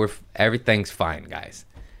 "Hey, everything's fine, guys."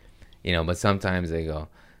 You know, but sometimes they go,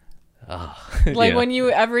 "Oh." Like when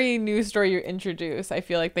every news story you introduce, I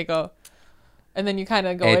feel like they go, and then you kind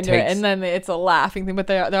of go into it, and then it's a laughing thing, but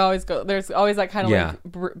they always go, there's always that kind of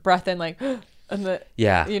like breath in, like, and the,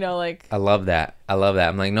 you know, like. I love that.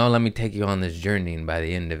 I'm like, "No, let me take you on this journey, and by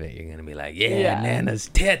the end of it, you're going to be like, yeah, Nana's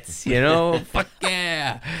tits, you know, fuck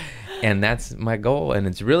yeah." And that's my goal. And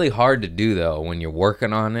it's really hard to do, though, when you're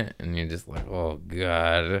working on it, and you're just like, "Oh,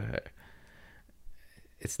 God.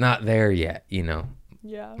 It's not there yet," you know.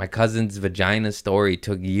 Yeah. My cousin's vagina story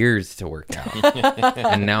took years to work out.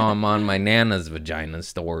 And now I'm on my Nana's vagina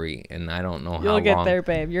story, and I don't know how long. You'll get there,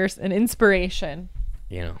 babe. You're an inspiration.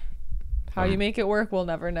 You know. How you make it work, we'll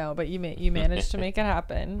never know, but you managed to make it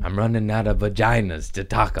happen. I'm running out of vaginas to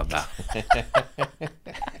talk about.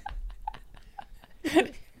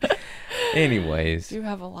 Anyways. You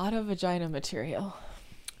have a lot of vagina material.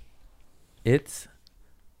 It's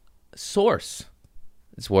source.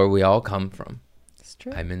 It's where we all come from. It's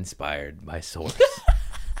true. I'm inspired by source.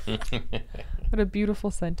 What a beautiful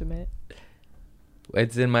sentiment.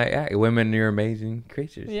 It's in my act. Women, you're amazing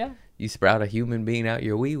creatures. Yeah. You sprout a human being out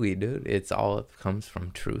your wee, dude. It's all it comes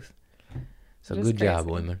from truth. So Just good job,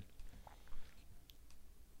 crazy. women.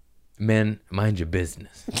 Men, mind your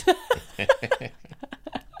business. That's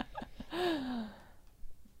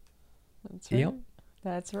right. Yep.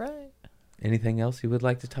 That's right. Anything else you would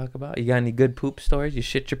like to talk about? You got any good poop stories? You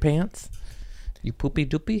shit your pants? You poopy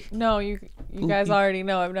doopy? No, you guys Poopy. already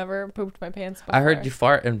know I've never pooped my pants before. I heard you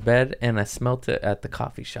fart in bed and I smelt it at the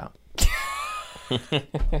coffee shop. She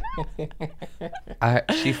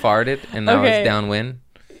farted and I Okay. was downwind.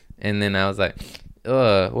 And then I was like,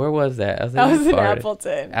 ugh, where was that? I was like, That was "You in farted."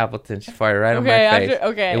 Appleton. Appleton. She farted right on Okay, my face.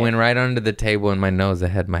 okay. It went right under the table in my nose. I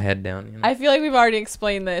had my head down. You know? I feel like we've already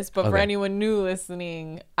explained this, but for Okay. anyone new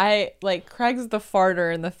listening, Craig's the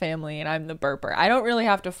farter in the family and I'm the burper. I don't really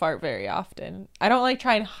have to fart very often. I don't like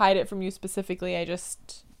try and hide it from you specifically. I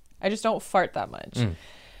just don't fart that much.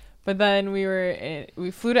 But then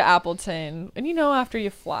we flew to Appleton, and after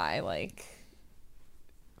you fly, like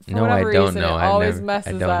for No, whatever I don't reason, know. it I always never- I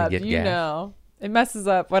messes don't up. get You gas. know, it messes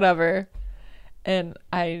up, whatever. And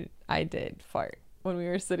I did fart when we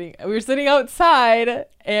were sitting outside,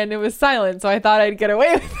 and it was silent, so I thought I'd get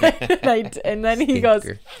away with it. And then he goes,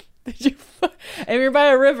 Stinker. "Did you?" And we were by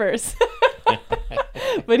a rivers,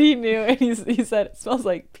 but he knew, and he said it smells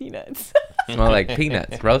like peanuts. Smell like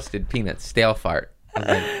peanuts, roasted peanuts, stale fart. I was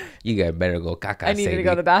like, you guys better go caca. I needed to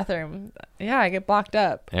go to the bathroom. Yeah, I get blocked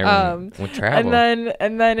up. Everyone will travel.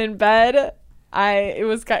 And then in bed, it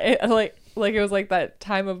was like that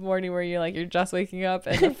time of morning where you're just waking up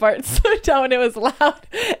and the fart slowed down and it was loud,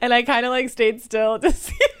 and I kind of like stayed still to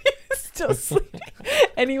see if he was still sleeping,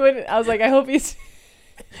 and he wouldn't. I was like, I hope he's.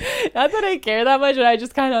 Not that I care that much, and I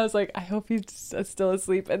just kind of was like, I hope he's still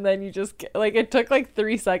asleep. And then you just it took like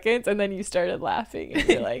 3 seconds, and then you started laughing, and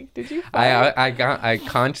you're like, "Did you?" Fart? I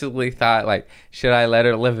consciously thought, like, should I let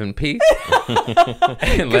her live in peace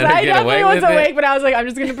and let her I get away definitely with was awake, it, but I was like, I'm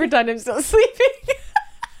just gonna pretend I'm still sleeping.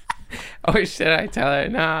 or should I tell her,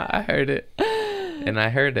 nah, I heard it, and I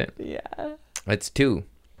heard it. Yeah, It's two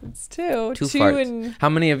two farts. and How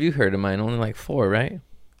many of you heard of mine? Only like 4, right?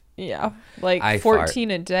 yeah, like I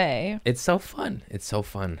 14 a day. It's so fun. It's so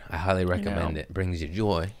fun. I highly recommend it. Brings you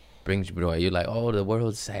joy. You're like, oh, the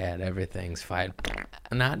world's sad. Everything's fine.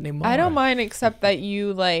 Not anymore. I don't mind, except that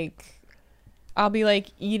I'll be like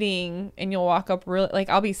eating and you'll walk up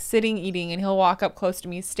I'll be sitting eating and he'll walk up close to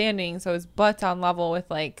me standing, so his butt's on level with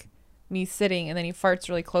like me sitting, and then he farts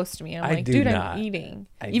really close to me, and I'm I like, do dude, not. I'm eating.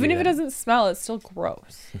 I Even do if it that. doesn't smell, it's still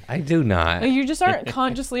gross. I do not. Like, you just aren't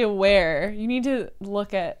consciously aware. You need to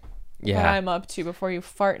look at what Yeah. I'm up to before you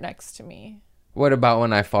fart next to me. What about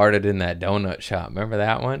when I farted in that donut shop? Remember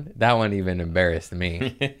that one? That one even embarrassed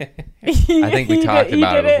me. I think we talked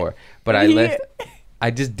about it before. But I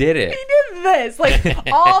just did it. He did this, like,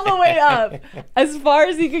 all the way up, as far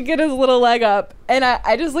as he could get his little leg up. And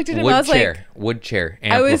I just looked at him and I was like, Wood chair,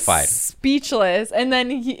 I was amplified. speechless. And then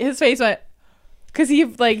his face went, because he,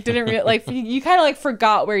 like, didn't you kind of, like,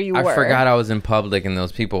 forgot where you were. I forgot I was in public and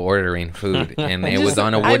those people ordering food, and it was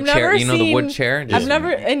on a I've wood chair. never You know the wood seen- chair? I've Just-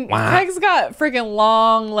 never, and Wah. Craig's got freaking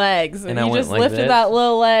long legs, and And I he went just like lifted this. that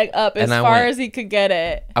little leg up as And I far went- as he could get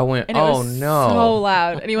it. I went, And it oh was no. so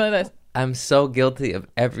loud. And he went like this. I'm so guilty of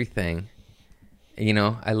everything. You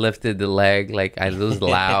know, I lifted the leg, like I was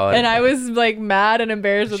loud. And I was like mad and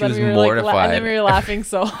embarrassed, but She then was we were like, mortified. and then we were laughing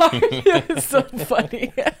so hard. It was so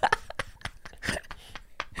funny.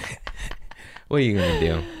 What are you gonna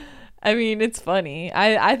do? I mean, it's funny.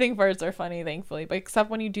 I think farts are funny, thankfully, but except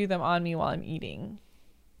when you do them on me while I'm eating,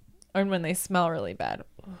 or when they smell really bad.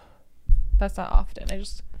 That's not often.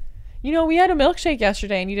 We had a milkshake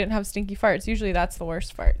yesterday, and you didn't have stinky farts. Usually, that's the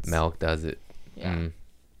worst farts. Milk does it. Yeah.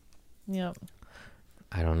 Yep.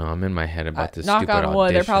 I don't know. I'm in my head about this Knock stupid on wood.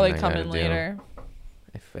 They're audition probably I gotta coming do. later.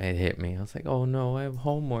 If it hit me, I was like, oh no, I have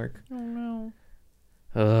homework. Oh no.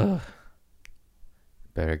 Ugh.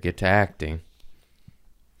 Better get to acting.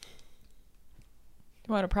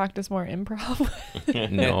 You want to practice more improv?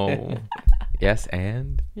 No. Yes,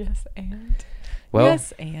 and? Yes, and. Well,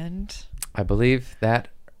 Yes, and. I believe that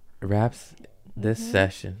wraps this Mm-hmm.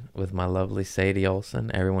 session with my lovely Sadie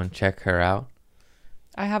Olson. Everyone check her out.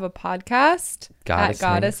 I have a podcast Goddess at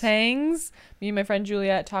Goddess Hangs. Me and my friend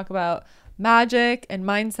Juliet talk about magic and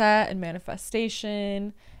mindset and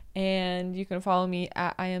manifestation. And you can follow me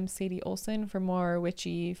at I am Sadie Olson for more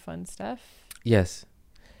witchy fun stuff. Yes.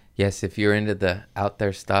 Yes, if you're into the out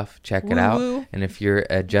there stuff, check it out. And if you're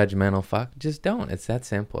a judgmental fuck, just don't. It's that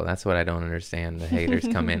simple. That's what I don't understand. The haters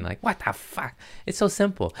come in like, what the fuck? It's so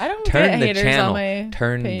simple. I don't get haters on my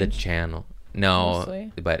Turn page. the channel. No,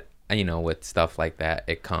 Mostly. but with stuff like that,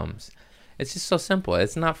 it comes. It's just so simple.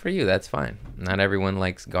 It's not for you. That's fine. Not everyone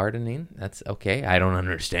likes gardening. That's okay. I don't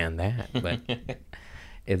understand that, but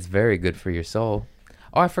it's very good for your soul.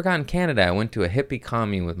 Oh, I forgot in Canada, I went to a hippie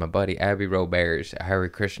commune with my buddy Abby Roberge, a Hare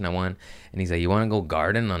Krishna one, and he's like, you want to go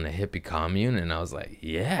garden on a hippie commune? And I was like,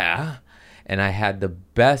 yeah. And I had the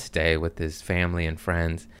best day with his family and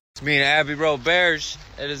friends. It's me and Abby Roberge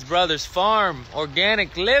at his brother's farm.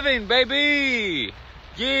 Organic living, baby!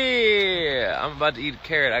 Yeah! I'm about to eat a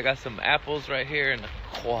carrot. I got some apples right here and a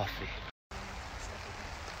coffee.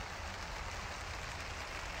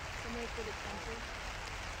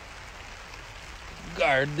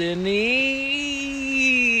 Gardening.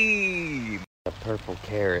 A purple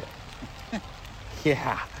carrot.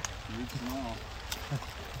 Yeah.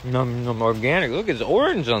 Num organic. Look, it's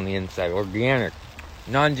orange on the inside. Organic.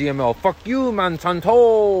 Non-GMO. Fuck you,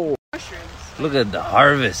 Monsanto. Mushrooms. Look at the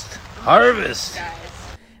harvest. Harvest. Guys.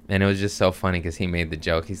 And it was just so funny because he made the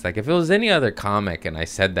joke. He's like, if it was any other comic and I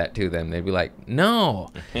said that to them, they'd be like, no.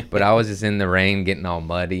 But I was just in the rain getting all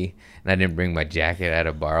muddy. And I didn't bring my jacket. I had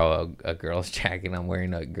to borrow a girl's jacket. I'm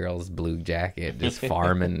wearing a girl's blue jacket, just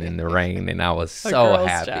farming in the rain. And I was so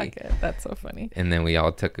happy. Jacket. That's so funny. And then we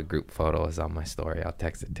all took a group photo. It's on my story. I'll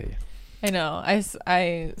text it to you. I know.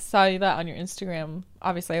 I saw you that on your Instagram.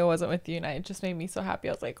 Obviously, I wasn't with you, and it just made me so happy.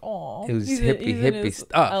 I was like, oh, It was he's hippie his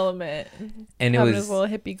stuff. Element. And it having was his little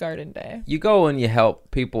hippie garden day. You go and you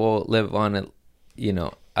help people live on a,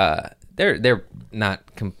 they're not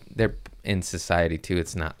they're in society too.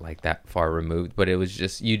 It's not like that far removed, but it was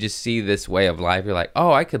just, you just see this way of life. You're like,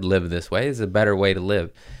 oh, I could live this way. It's a better way to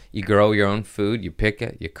live. You grow your own food. You pick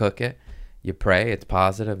it. You cook it. You pray. It's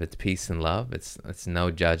positive. It's peace and love. It's no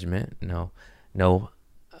judgment. No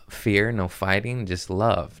fear. No fighting. Just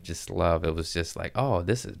love. Just love. It was just like, oh,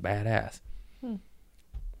 this is badass.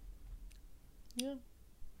 Yeah.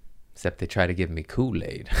 Except they try to give me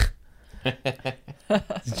Kool-Aid.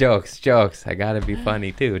 Jokes. I gotta be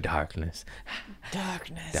funny too. Darkness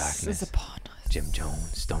is upon us. Jim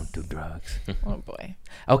Jones, don't do drugs. Oh boy.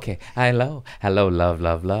 Okay, hello,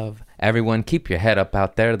 love. Everyone, keep your head up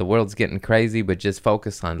out there. The world's getting crazy, but just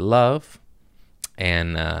focus on love,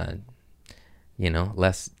 and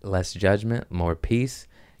less judgment, more peace.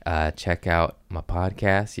 Check out my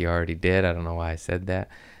podcast. You already did. I don't know why I said that.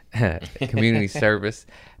 Community service.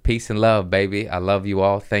 Peace and love, baby. I love you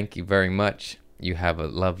all. Thank you very much. You have a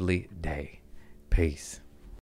lovely day. Peace.